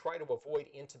and try to avoid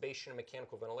intubation and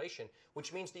mechanical ventilation,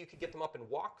 which means that you could get them up and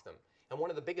walk them. And one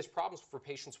of the biggest problems for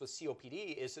patients with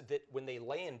COPD is that when they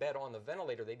lay in bed on the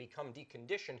ventilator, they become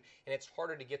deconditioned, and it's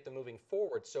harder to get them moving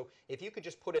forward. So if you could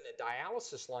just put in a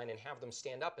dialysis line and have them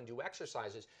stand up and do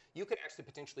exercises, you could actually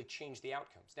potentially change the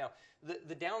outcomes. Now,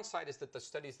 the downside is that the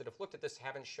studies that have looked at this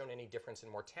haven't shown any difference in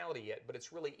mortality yet, but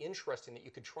it's really interesting that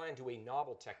you could try and do a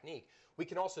novel technique. We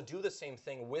can also do the same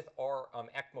thing with our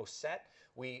ECMO set.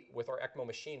 With our ECMO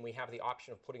machine, we have the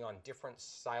option of putting on different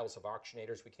styles of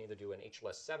oxygenators. We can either do an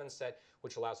HLS-7 set,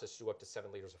 which allows us to do up to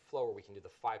 7 liters of flow, or we can do the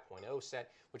 5.0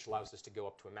 set, which allows us to go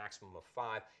up to a maximum of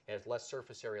 5. It has less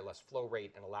surface area, less flow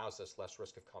rate, and allows us less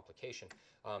risk of complication.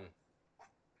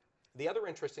 The other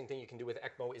interesting thing you can do with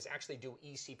ECMO is actually do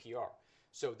eCPR.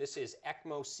 So this is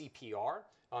ECMO CPR.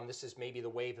 This is maybe the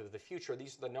wave of the future.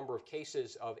 These are the number of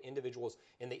cases of individuals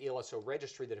in the ELSO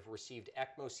registry that have received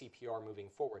ECMO CPR moving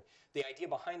forward. The idea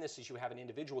behind this is you have an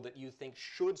individual that you think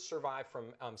should survive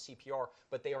from CPR,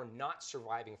 but they are not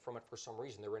surviving from it for some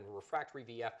reason. They're in refractory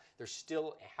VF. They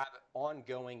still have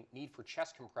ongoing need for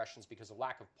chest compressions because of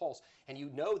lack of pulse. And you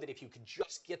know that if you could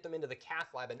just get them into the cath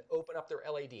lab and open up their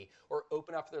LAD or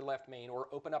open up their left main or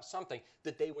open up something,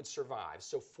 that they would survive.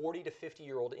 So 40 to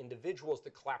 50-year-old individuals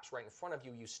that collapse right in front of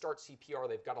you, you start CPR,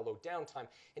 they've got a low downtime,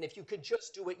 and if you could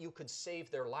just do it, you could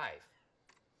save their life.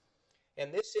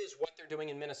 And this is what they're doing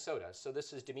in Minnesota. So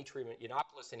this is Dimitri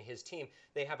Yiannopoulos and his team.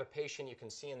 They have a patient you can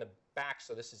see in the back.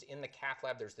 So this is in the cath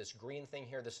lab. There's this green thing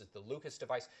here. This is the Lucas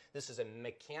device. This is a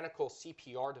mechanical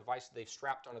CPR device that they've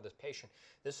strapped onto this patient.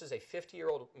 This is a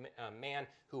 50-year-old man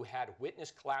who had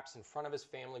witnessed collapse in front of his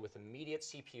family with immediate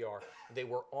CPR. They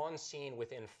were on scene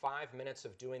within 5 minutes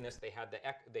of doing this. They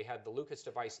had the Lucas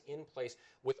device in place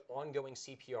with ongoing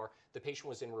CPR. The patient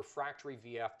was in refractory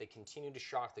VF. They continued to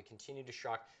shock. They continued to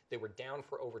shock. They were down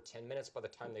for over 10 minutes by the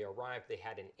time they arrived. They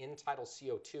had an end-tidal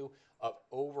CO2 of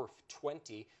over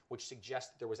 20, which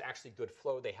suggests that there was actually good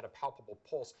flow. They had a palpable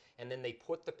pulse, and then they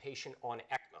put the patient on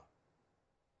ECMO.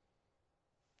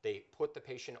 They put the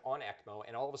patient on ECMO,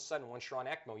 and all of a sudden, once you're on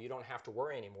ECMO, you don't have to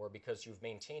worry anymore because you've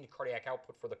maintained cardiac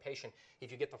output for the patient.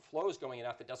 If you get the flows going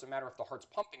enough, it doesn't matter if the heart's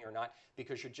pumping or not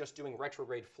because you're just doing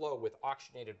retrograde flow with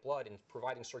oxygenated blood and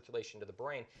providing circulation to the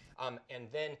brain. And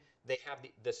then they have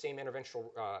the same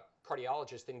interventional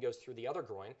cardiologist then goes through the other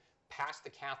groin, past the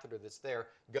catheter that's there,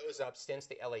 goes up, stents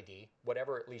the LAD,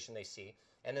 whatever lesion they see,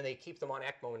 and then they keep them on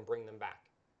ECMO and bring them back.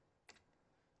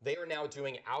 They are now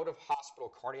doing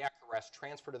out-of-hospital cardiac arrest,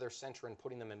 transfer to their center, and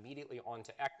putting them immediately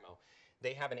onto ECMO.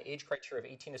 They have an age criteria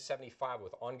of 18 to 75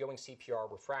 with ongoing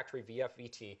CPR, refractory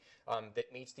VFVT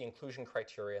that meets the inclusion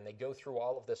criteria, and they go through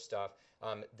all of this stuff.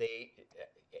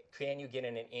 Can you get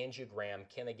in an angiogram?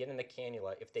 Can they get in the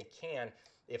cannula? If they can,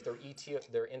 if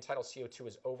their end-tidal CO2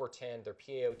 is over 10, their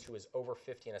PaO2 is over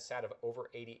 50, and a SAT of over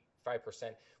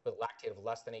 85% with lactate of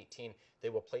less than 18, they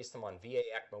will place them on VA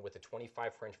ECMO with a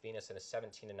 25 French venous and a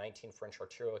 17 to 19 French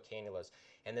arterial cannulas.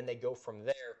 And then they go from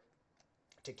there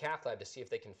to cath lab to see if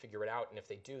they can figure it out, and if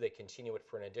they do, they continue it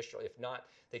for an additional. If not,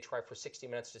 they try for 60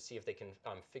 minutes to see if they can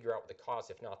figure out the cause.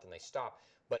 If not, then they stop.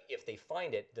 But if they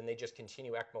find it, then they just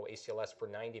continue ECMO ACLS for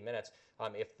 90 minutes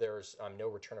if there's no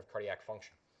return of cardiac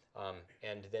function.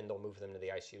 And then they'll move them to the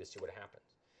ICU to see what happens.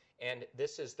 And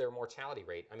this is their mortality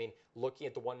rate. I mean, looking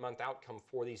at the 1 month outcome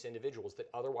for these individuals that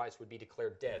otherwise would be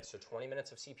declared dead. So 20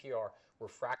 minutes of CPR,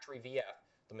 refractory VF,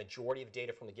 the majority of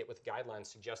data from the Get With guidelines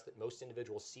suggests that most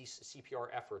individuals cease CPR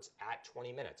efforts at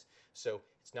 20 minutes. So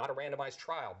it's not a randomized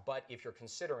trial, but if you're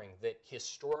considering that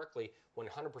historically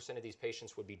 100% of these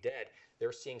patients would be dead,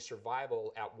 they're seeing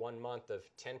survival at 1 month of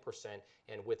 10%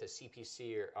 and with a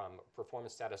CPC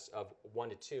performance status of 1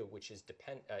 to 2, which is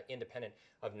independent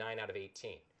of 9 out of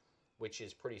 18, which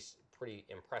is pretty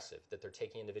impressive that they're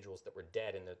taking individuals that were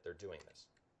dead and that they're doing this.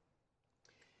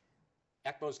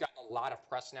 ECMO's gotten a lot of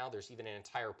press now. There's even an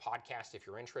entire podcast. If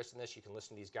you're interested in this, you can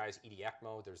listen to these guys, ED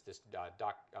ECMO. There's this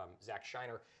doc, Zach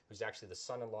Shiner, who's actually the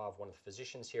son-in-law of one of the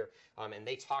physicians here. And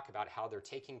they talk about how they're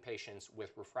taking patients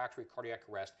with refractory cardiac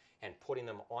arrest and putting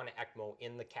them on ECMO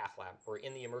in the cath lab or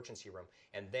in the emergency room.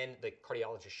 And then the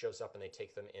cardiologist shows up and they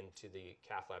take them into the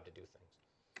cath lab to do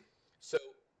things. So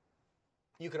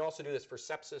you can also do this for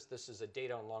sepsis. This is a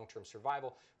data on long-term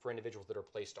survival for individuals that are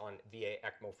placed on VA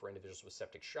ECMO for individuals with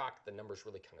septic shock. The numbers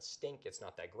really kind of stink. It's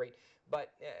not that great. But,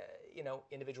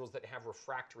 individuals that have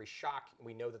refractory shock,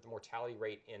 we know that the mortality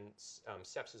rate in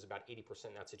sepsis is about 80%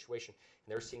 in that situation.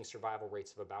 And they're seeing survival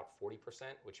rates of about 40%,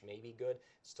 which may be good.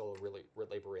 Still really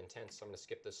labor intense, so I'm going to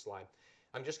skip this slide.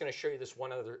 I'm just going to show you this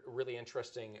one other really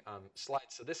interesting slide.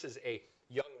 So this is a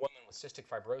young woman with cystic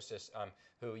fibrosis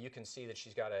who you can see that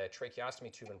she's got a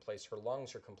tracheostomy tube in place. Her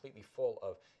lungs are completely full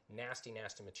of nasty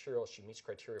material. She meets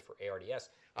criteria for ARDS,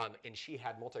 and she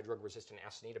had multi-drug resistant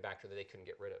Acinetobacter that they couldn't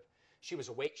get rid of. She was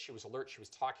awake, she was alert, she was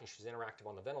talking, she was interactive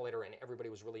on the ventilator, and everybody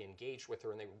was really engaged with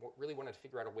her, and they really wanted to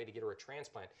figure out a way to get her a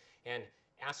transplant. And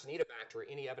Acinetobacter,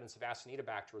 any evidence of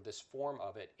Acinetobacter, this form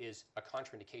of it, is a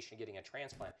contraindication of getting a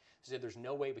transplant. They said, there's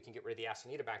no way we can get rid of the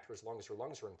Acinetobacter as long as her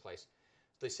lungs are in place.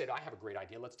 They said, I have a great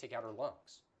idea, let's take out her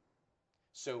lungs.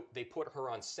 So they put her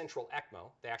on central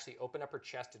ECMO. They actually opened up her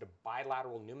chest, did a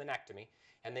bilateral pneumonectomy,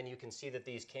 and then you can see that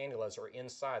these cannulas are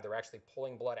inside. They're actually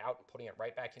pulling blood out and putting it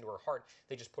right back into her heart.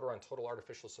 They just put her on total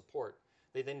artificial support.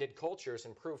 They then did cultures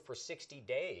and proved for 60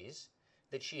 days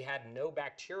that she had no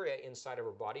bacteria inside of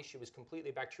her body. She was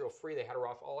completely bacterial-free. They had her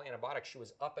off all antibiotics. She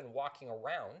was up and walking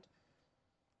around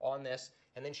on this,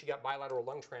 and then she got bilateral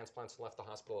lung transplants and left the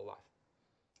hospital alive.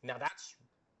 Now that's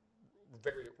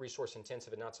very resource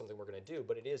intensive and not something we're going to do,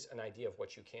 but it is an idea of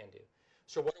what you can do.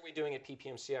 So what are we doing at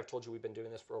PPMC? I've told you we've been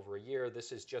doing this for over a year.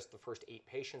 This is just the first 8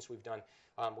 patients we've done.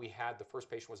 We had the first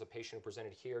patient was a patient who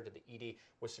presented here to the ED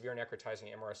with severe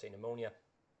necrotizing MRSA pneumonia.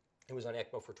 He was on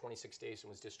ECMO for 26 days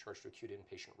and was discharged to acute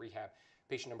inpatient rehab.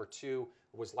 Patient number 2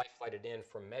 was life flighted in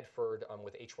from Medford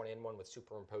with H1N1 with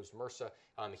superimposed MRSA.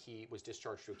 He was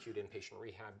discharged to acute inpatient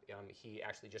rehab. He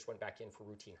actually just went back in for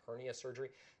routine hernia surgery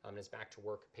and is back to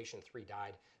work. Patient 3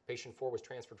 died. Patient 4 was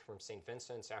transferred from St.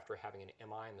 Vincent's after having an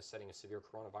MI in the setting of severe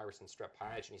coronavirus and strep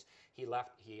pyogenes. He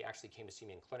left. He actually came to see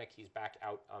me in clinic. He's back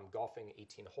out golfing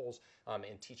 18 holes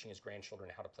and teaching his grandchildren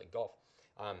how to play golf.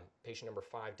 Patient number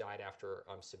 5 died after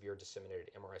severe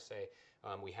disseminated MRSA.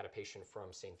 We had a patient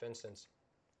from St. Vincent's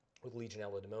with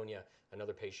Legionella pneumonia,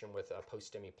 another patient with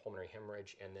post-STEMI pulmonary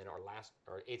hemorrhage, and then our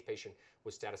 8th patient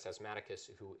was status asthmaticus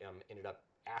who ended up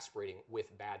aspirating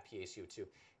with bad PaCO2.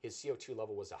 His CO2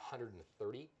 level was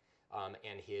 130, and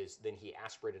then he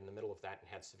aspirated in the middle of that and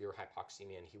had severe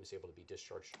hypoxemia, and he was able to be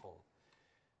discharged home.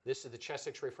 This is the chest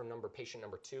x-ray from patient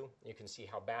number 2. You can see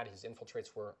how bad his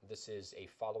infiltrates were. This is a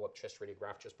follow-up chest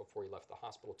radiograph just before he left the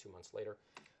hospital 2 months later.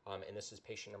 And this is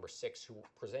patient number 6 who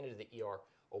presented to the ER,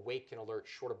 awake and alert,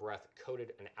 short of breath,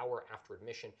 coded an hour after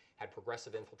admission, had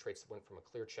progressive infiltrates that went from a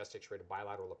clear chest x-ray to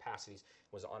bilateral opacities,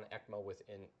 was on ECMO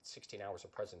within 16 hours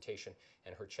of presentation,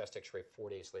 and her chest x-ray 4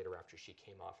 days later after she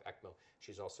came off ECMO.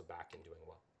 She's also back and doing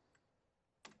well.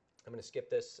 I'm going to skip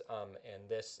this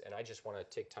and I just want to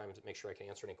take time to make sure I can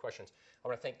answer any questions. I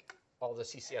want to thank all the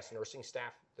CCS nursing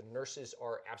staff. The nurses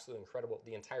are absolutely incredible.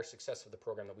 The entire success of the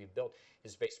program that we've built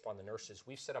is based upon the nurses.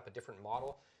 We've set up a different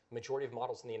model. The majority of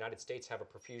models in the United States have a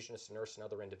perfusionist, a nurse, and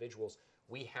other individuals.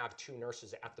 We have 2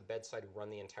 nurses at the bedside who run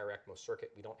the entire ECMO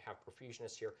circuit. We don't have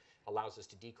perfusionists here. Allows us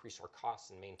to decrease our costs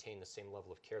and maintain the same level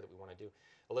of care that we want to do.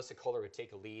 Alyssa Kohler would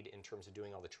take a lead in terms of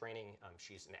doing all the training.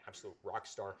 She's an absolute rock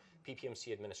star.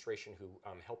 PPMC administration who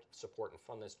helped support and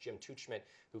fund this. Jim Tuchschmidt,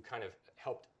 who kind of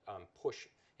helped push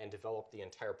and develop the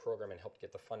entire program and helped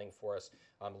get the funding for us.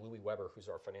 Louis Weber, who's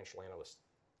our financial analyst.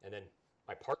 And then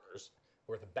my partners,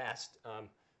 who are the best,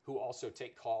 who also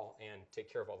take call and take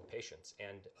care of all the patients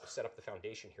and set up the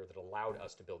foundation here that allowed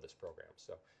us to build this program.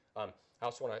 So I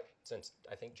also want to, since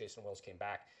I think Jason Wells came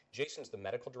back, Jason's the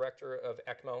medical director of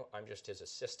ECMO. I'm just his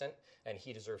assistant, and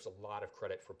he deserves a lot of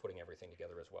credit for putting everything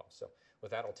together as well. So with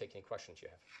that, I'll take any questions you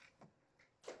have.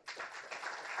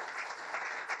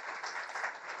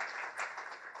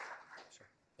 Sure.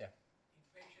 Yeah. In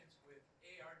patients with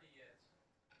ARDS,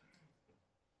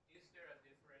 is there a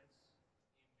difference in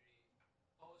the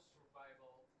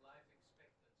post-survival life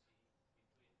expectancy between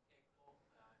ECMO and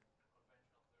conventional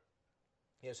therapy?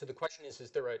 Yeah, so the question is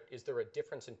there a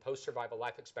difference in post-survival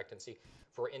life expectancy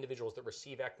for individuals that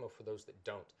receive ECMO for those that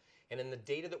don't? And in the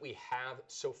data that we have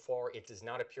so far, it does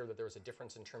not appear that there is a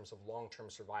difference in terms of long-term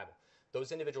survival.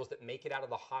 Those individuals that make it out of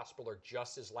the hospital are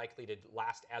just as likely to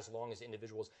last as long as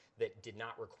individuals that did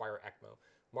not require ECMO.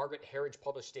 Margaret Herridge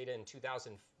published data in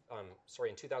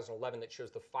 2011 that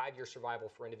shows the 5-year survival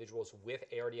for individuals with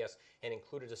ARDS and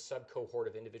included a sub-cohort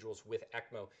of individuals with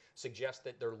ECMO, suggests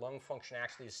that their lung function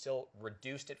actually is still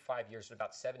reduced at 5 years at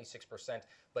about 76%,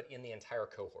 but in the entire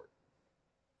cohort.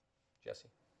 Jesse?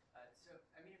 So,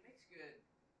 I mean, it makes good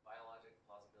biologic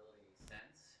plausibility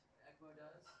sense, ECMO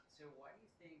does. So why do you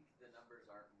think the numbers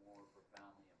aren't more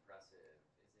profoundly impressive?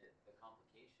 Is it the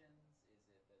complications? Is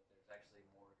it that there's actually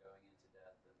more going into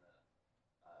death than the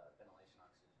ventilation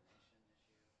oxygenation issue?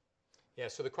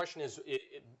 Yeah, so the question is,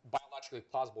 biologically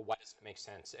plausible, why does it make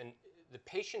sense? And the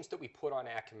patients that we put on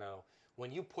ECMO,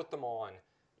 when you put them on,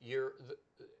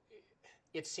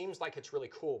 it seems like it's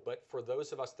really cool, but for those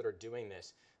of us that are doing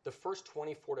this, the first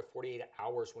 24 to 48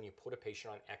 hours when you put a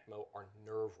patient on ECMO are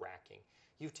nerve-wracking.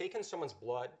 You've taken someone's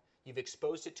blood, you've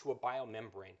exposed it to a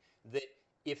biomembrane that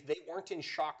if they weren't in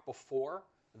shock before,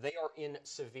 they are in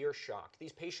severe shock.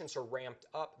 These patients are ramped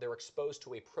up, they're exposed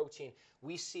to a protein.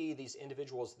 We see these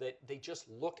individuals that they just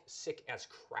look sick as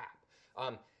crap.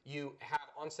 You have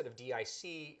onset of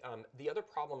DIC. The other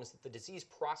problem is that the disease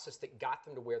process that got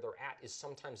them to where they're at is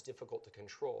sometimes difficult to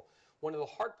control. One of the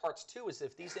hard parts too is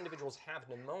if these individuals have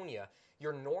pneumonia,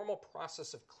 your normal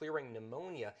process of clearing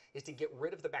pneumonia is to get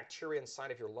rid of the bacteria inside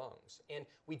of your lungs. And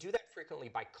we do that frequently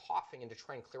by coughing and to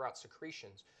try and clear out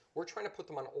secretions. We're trying to put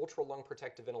them on ultra lung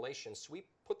protective ventilation. So we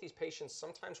put these patients,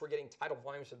 sometimes we're getting tidal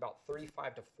volumes of about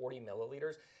 35 to 40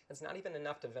 milliliters. It's not even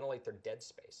enough to ventilate their dead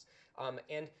space.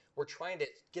 And we're trying to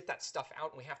get that stuff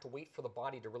out, and we have to wait for the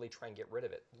body to really try and get rid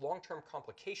of it. Long-term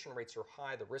complication rates are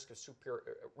high. The risk of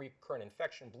recurrent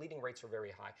infection, bleeding rates are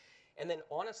very high. And then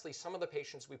honestly, some of the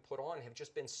patients we put on have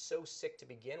just been so sick to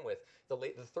begin with. The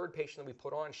third patient that we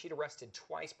put on, she'd arrested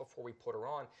twice before we put her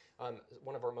on.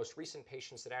 One of our most recent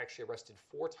patients that actually arrested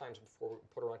 4 times before we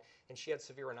put her on, and she had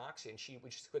severe anoxia, and we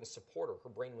just couldn't support her. Her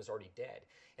brain was already dead.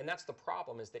 And that's the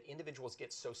problem, is that individuals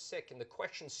get so sick, and the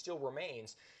question still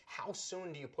remains, how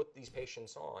soon do you put these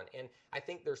patients on? And I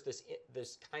think there's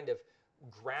this kind of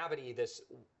gravity, this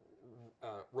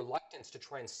reluctance to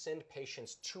try and send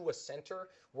patients to a center.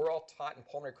 We're all taught in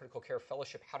pulmonary critical care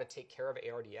fellowship how to take care of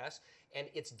ARDS, and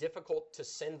it's difficult to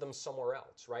send them somewhere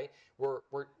else, right?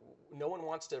 No one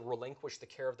wants to relinquish the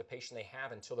care of the patient they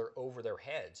have until they're over their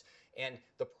heads. And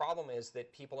the problem is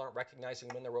that people aren't recognizing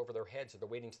when they're over their heads, or they're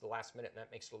waiting to the last minute, and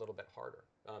that makes it a little bit harder.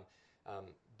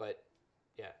 But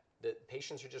yeah, the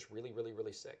patients are just really, really,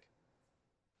 really sick.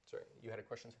 Sorry, you had a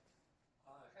question, sir?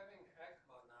 Having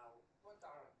ECMO now, what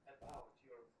are about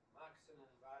your maximum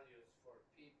values for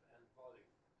PEEP and volume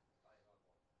by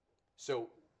level?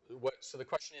 So the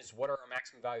question is, what are our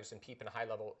maximum values in PEEP and high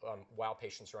level while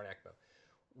patients are on ECMO?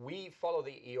 We follow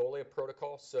the EOLIA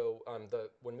protocol. So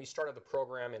when we started the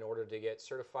program, in order to get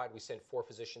certified, we sent 4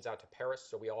 physicians out to Paris.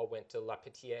 So we all went to La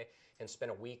Pitié and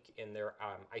spent a week in their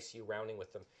ICU rounding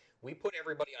with them. We put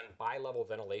everybody on bi-level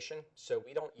ventilation. So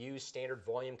we don't use standard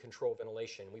volume control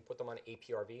ventilation. We put them on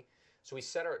APRV. So we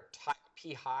set our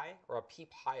P high, or a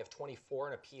PEEP high of 24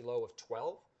 and a P low of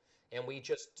 12, and we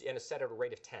just set at a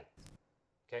rate of 10.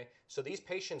 Okay, so these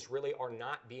patients really are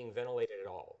not being ventilated at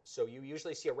all. So you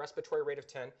usually see a respiratory rate of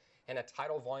 10 and a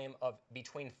tidal volume of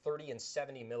between 30 and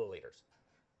 70 milliliters.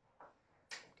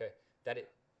 Okay,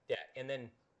 and then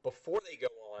before they go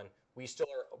on,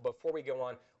 before we go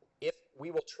on, if we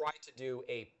will try to do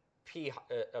a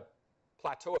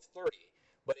plateau of 30,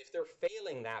 but if they're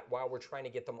failing that while we're trying to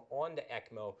get them onto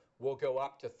ECMO, we'll go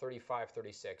up to 35,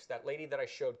 36. That lady that I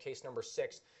showed, case number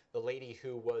 6, the lady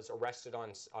who was arrested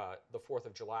on the 4th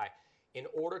of July, in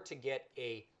order to get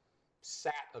a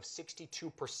SAT of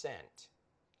 62%,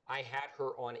 I had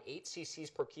her on 8 cc's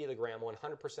per kilogram, 100%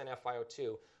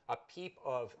 FiO2, a PEEP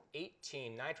of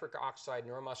 18, nitric oxide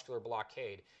neuromuscular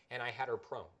blockade, and I had her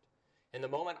proned. And the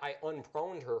moment I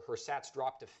unproned her, her SATs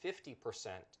dropped to 50%,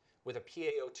 with a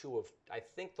PaO2 of, I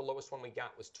think the lowest one we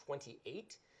got was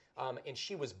 28, and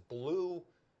she was blue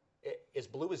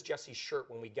as Jesse's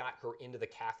shirt when we got her into the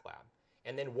cath lab.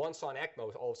 And then once on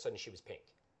ECMO, all of a sudden she was pink.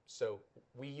 So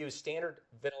we use standard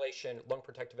ventilation, lung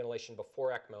protective ventilation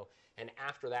before ECMO, and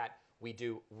after that we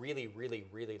do really, really,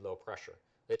 really low pressure.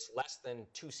 It's less than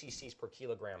 2 cc's per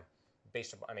kilogram,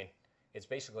 it's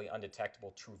basically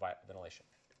undetectable true ventilation.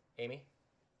 Amy?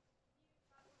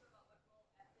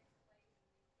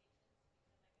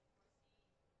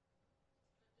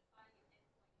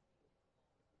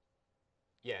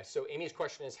 Yeah, so Amy's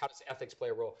question is, how does ethics play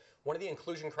a role? One of the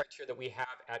inclusion criteria that we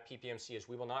have at PPMC is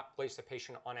we will not place a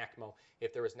patient on ECMO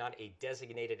if there is not a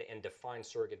designated and defined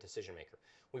surrogate decision maker.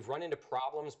 We've run into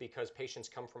problems because patients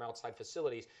come from outside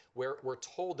facilities where we're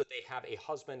told that they have a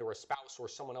husband or a spouse or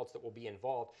someone else that will be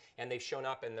involved, and they've shown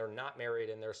up and they're not married,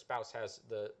 and their spouse has,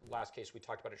 the last case we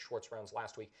talked about at Schwartz Rounds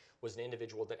last week, was an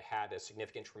individual that had a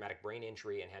significant traumatic brain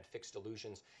injury and had fixed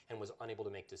delusions and was unable to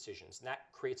make decisions. And that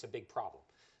creates a big problem.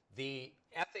 The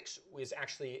ethics is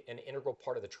actually an integral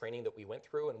part of the training that we went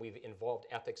through, and we've involved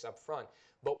ethics up front.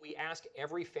 But we ask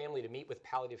every family to meet with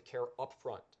palliative care up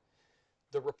front.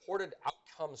 The reported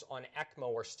outcomes on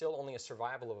ECMO are still only a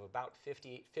survival of about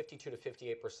 52 to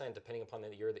 58%, depending upon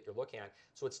the year that you're looking at.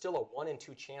 So it's still a 1 in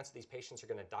 2 chance that these patients are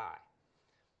going to die.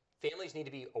 Families need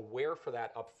to be aware for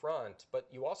that up front, but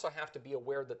you also have to be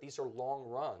aware that these are long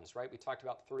runs, right? We talked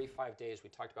about 35 days, we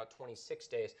talked about 26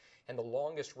 days, and the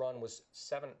longest run was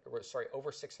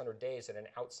over 600 days at an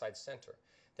outside center.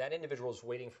 That individual is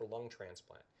waiting for lung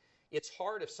transplant. It's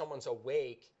hard if someone's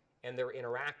awake and they're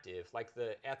interactive, like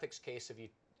the ethics case of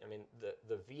the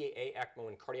VA ECMO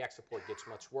and cardiac support gets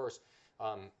much worse,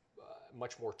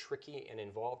 much more tricky and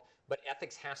involved, but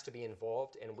ethics has to be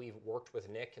involved, and we've worked with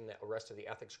Nick and the rest of the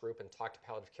ethics group and talked to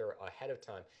palliative care ahead of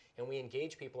time, and we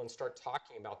engage people and start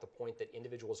talking about the point that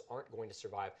individuals aren't going to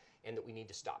survive and that we need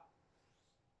to stop.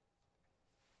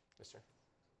 Yes, sir?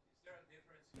 Is there a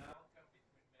difference in outcome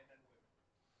between men and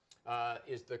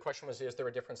women? The question was, is there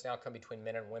a difference in outcome between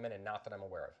men and women, and not that I'm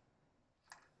aware of.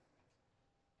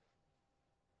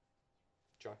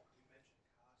 John? You mentioned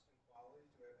cost and quality.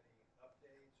 Do we have any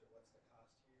updates, or what's the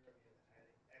cost here? I mean,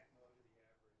 adding ECMO to the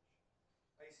average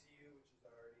ICU, which is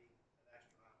already an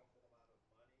astronomical amount of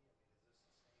money. I mean, is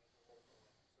this sustainable from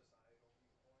a societal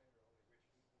viewpoint, or only rich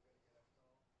people going to get ECMO?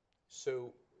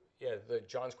 So, yeah,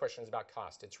 John's question is about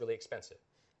cost. It's really expensive.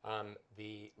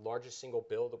 The largest single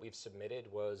bill that we've submitted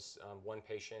was one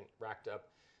patient racked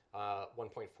up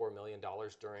 $1.4 million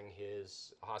during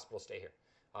his hospital stay here.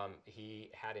 He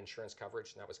had insurance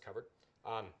coverage, and that was covered.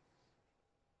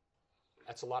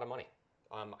 That's a lot of money.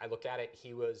 I look at it,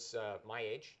 he was my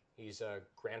age. He's a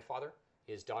grandfather.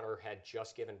 His daughter had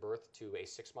just given birth to a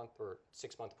 6 month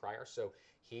prior, so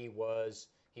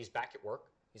he's back at work.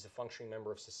 He's a functioning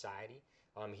member of society.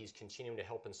 He's continuing to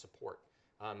help and support.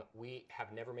 We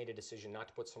have never made a decision not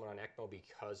to put someone on ECMO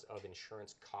because of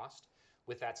insurance cost.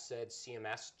 With that said,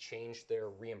 CMS changed their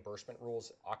reimbursement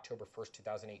rules October 1st,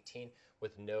 2018,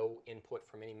 with no input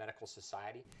from any medical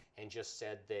society, and just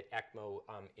said that ECMO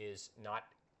is not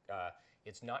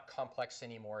it's not complex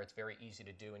anymore. It's very easy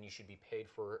to do, and you should be paid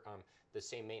for the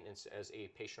same maintenance as a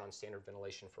patient on standard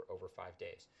ventilation for over 5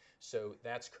 days. So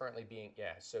that's currently being,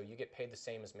 so you get paid the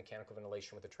same as mechanical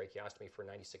ventilation with a tracheostomy for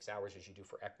 96 hours as you do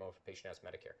for ECMO if a patient has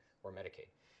Medicare or Medicaid,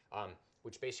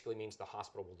 which basically means the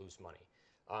hospital will lose money.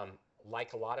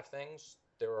 Like a lot of things,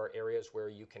 there are areas where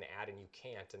you can add and you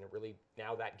can't, and it really,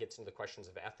 now that gets into the questions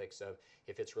of ethics of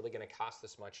if it's really going to cost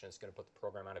this much and it's going to put the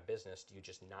program out of business, do you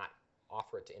just not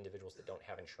offer it to individuals that don't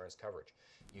have insurance coverage?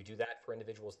 You do that for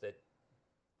individuals that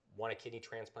want a kidney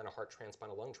transplant, a heart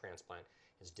transplant, a lung transplant.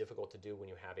 It's difficult to do when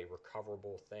you have a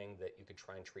recoverable thing that you could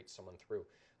try and treat someone through.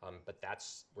 But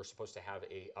we're supposed to have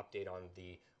an update on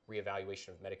the reevaluation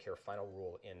of Medicare final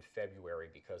rule in February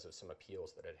because of some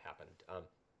appeals that had happened.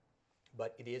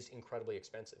 But it is incredibly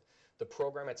expensive. The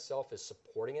program itself is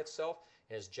supporting itself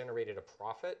and has generated a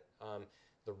profit.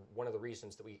 One of the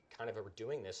reasons that we kind of are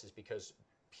doing this is because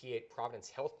Providence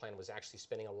Health Plan was actually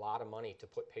spending a lot of money to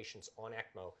put patients on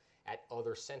ECMO at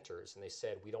other centers, and they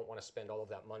said, we don't want to spend all of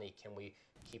that money. Can we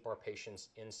keep our patients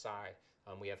inside?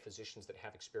 We have physicians that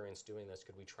have experience doing this.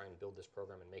 Could we try and build this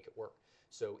program and make it work?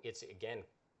 So it's, again,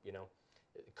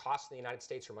 costs in the United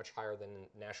States are much higher than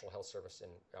National Health Service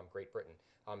in Great Britain.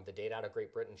 The data out of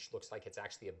Great Britain looks like it's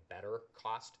actually a better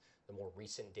cost. The more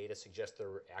recent data suggests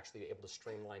they're actually able to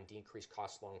streamline, decrease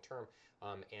costs long term,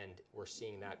 and we're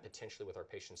seeing that potentially with our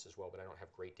patients as well, but I don't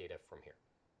have great data from here.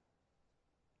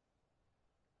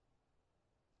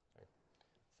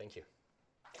 Thank you.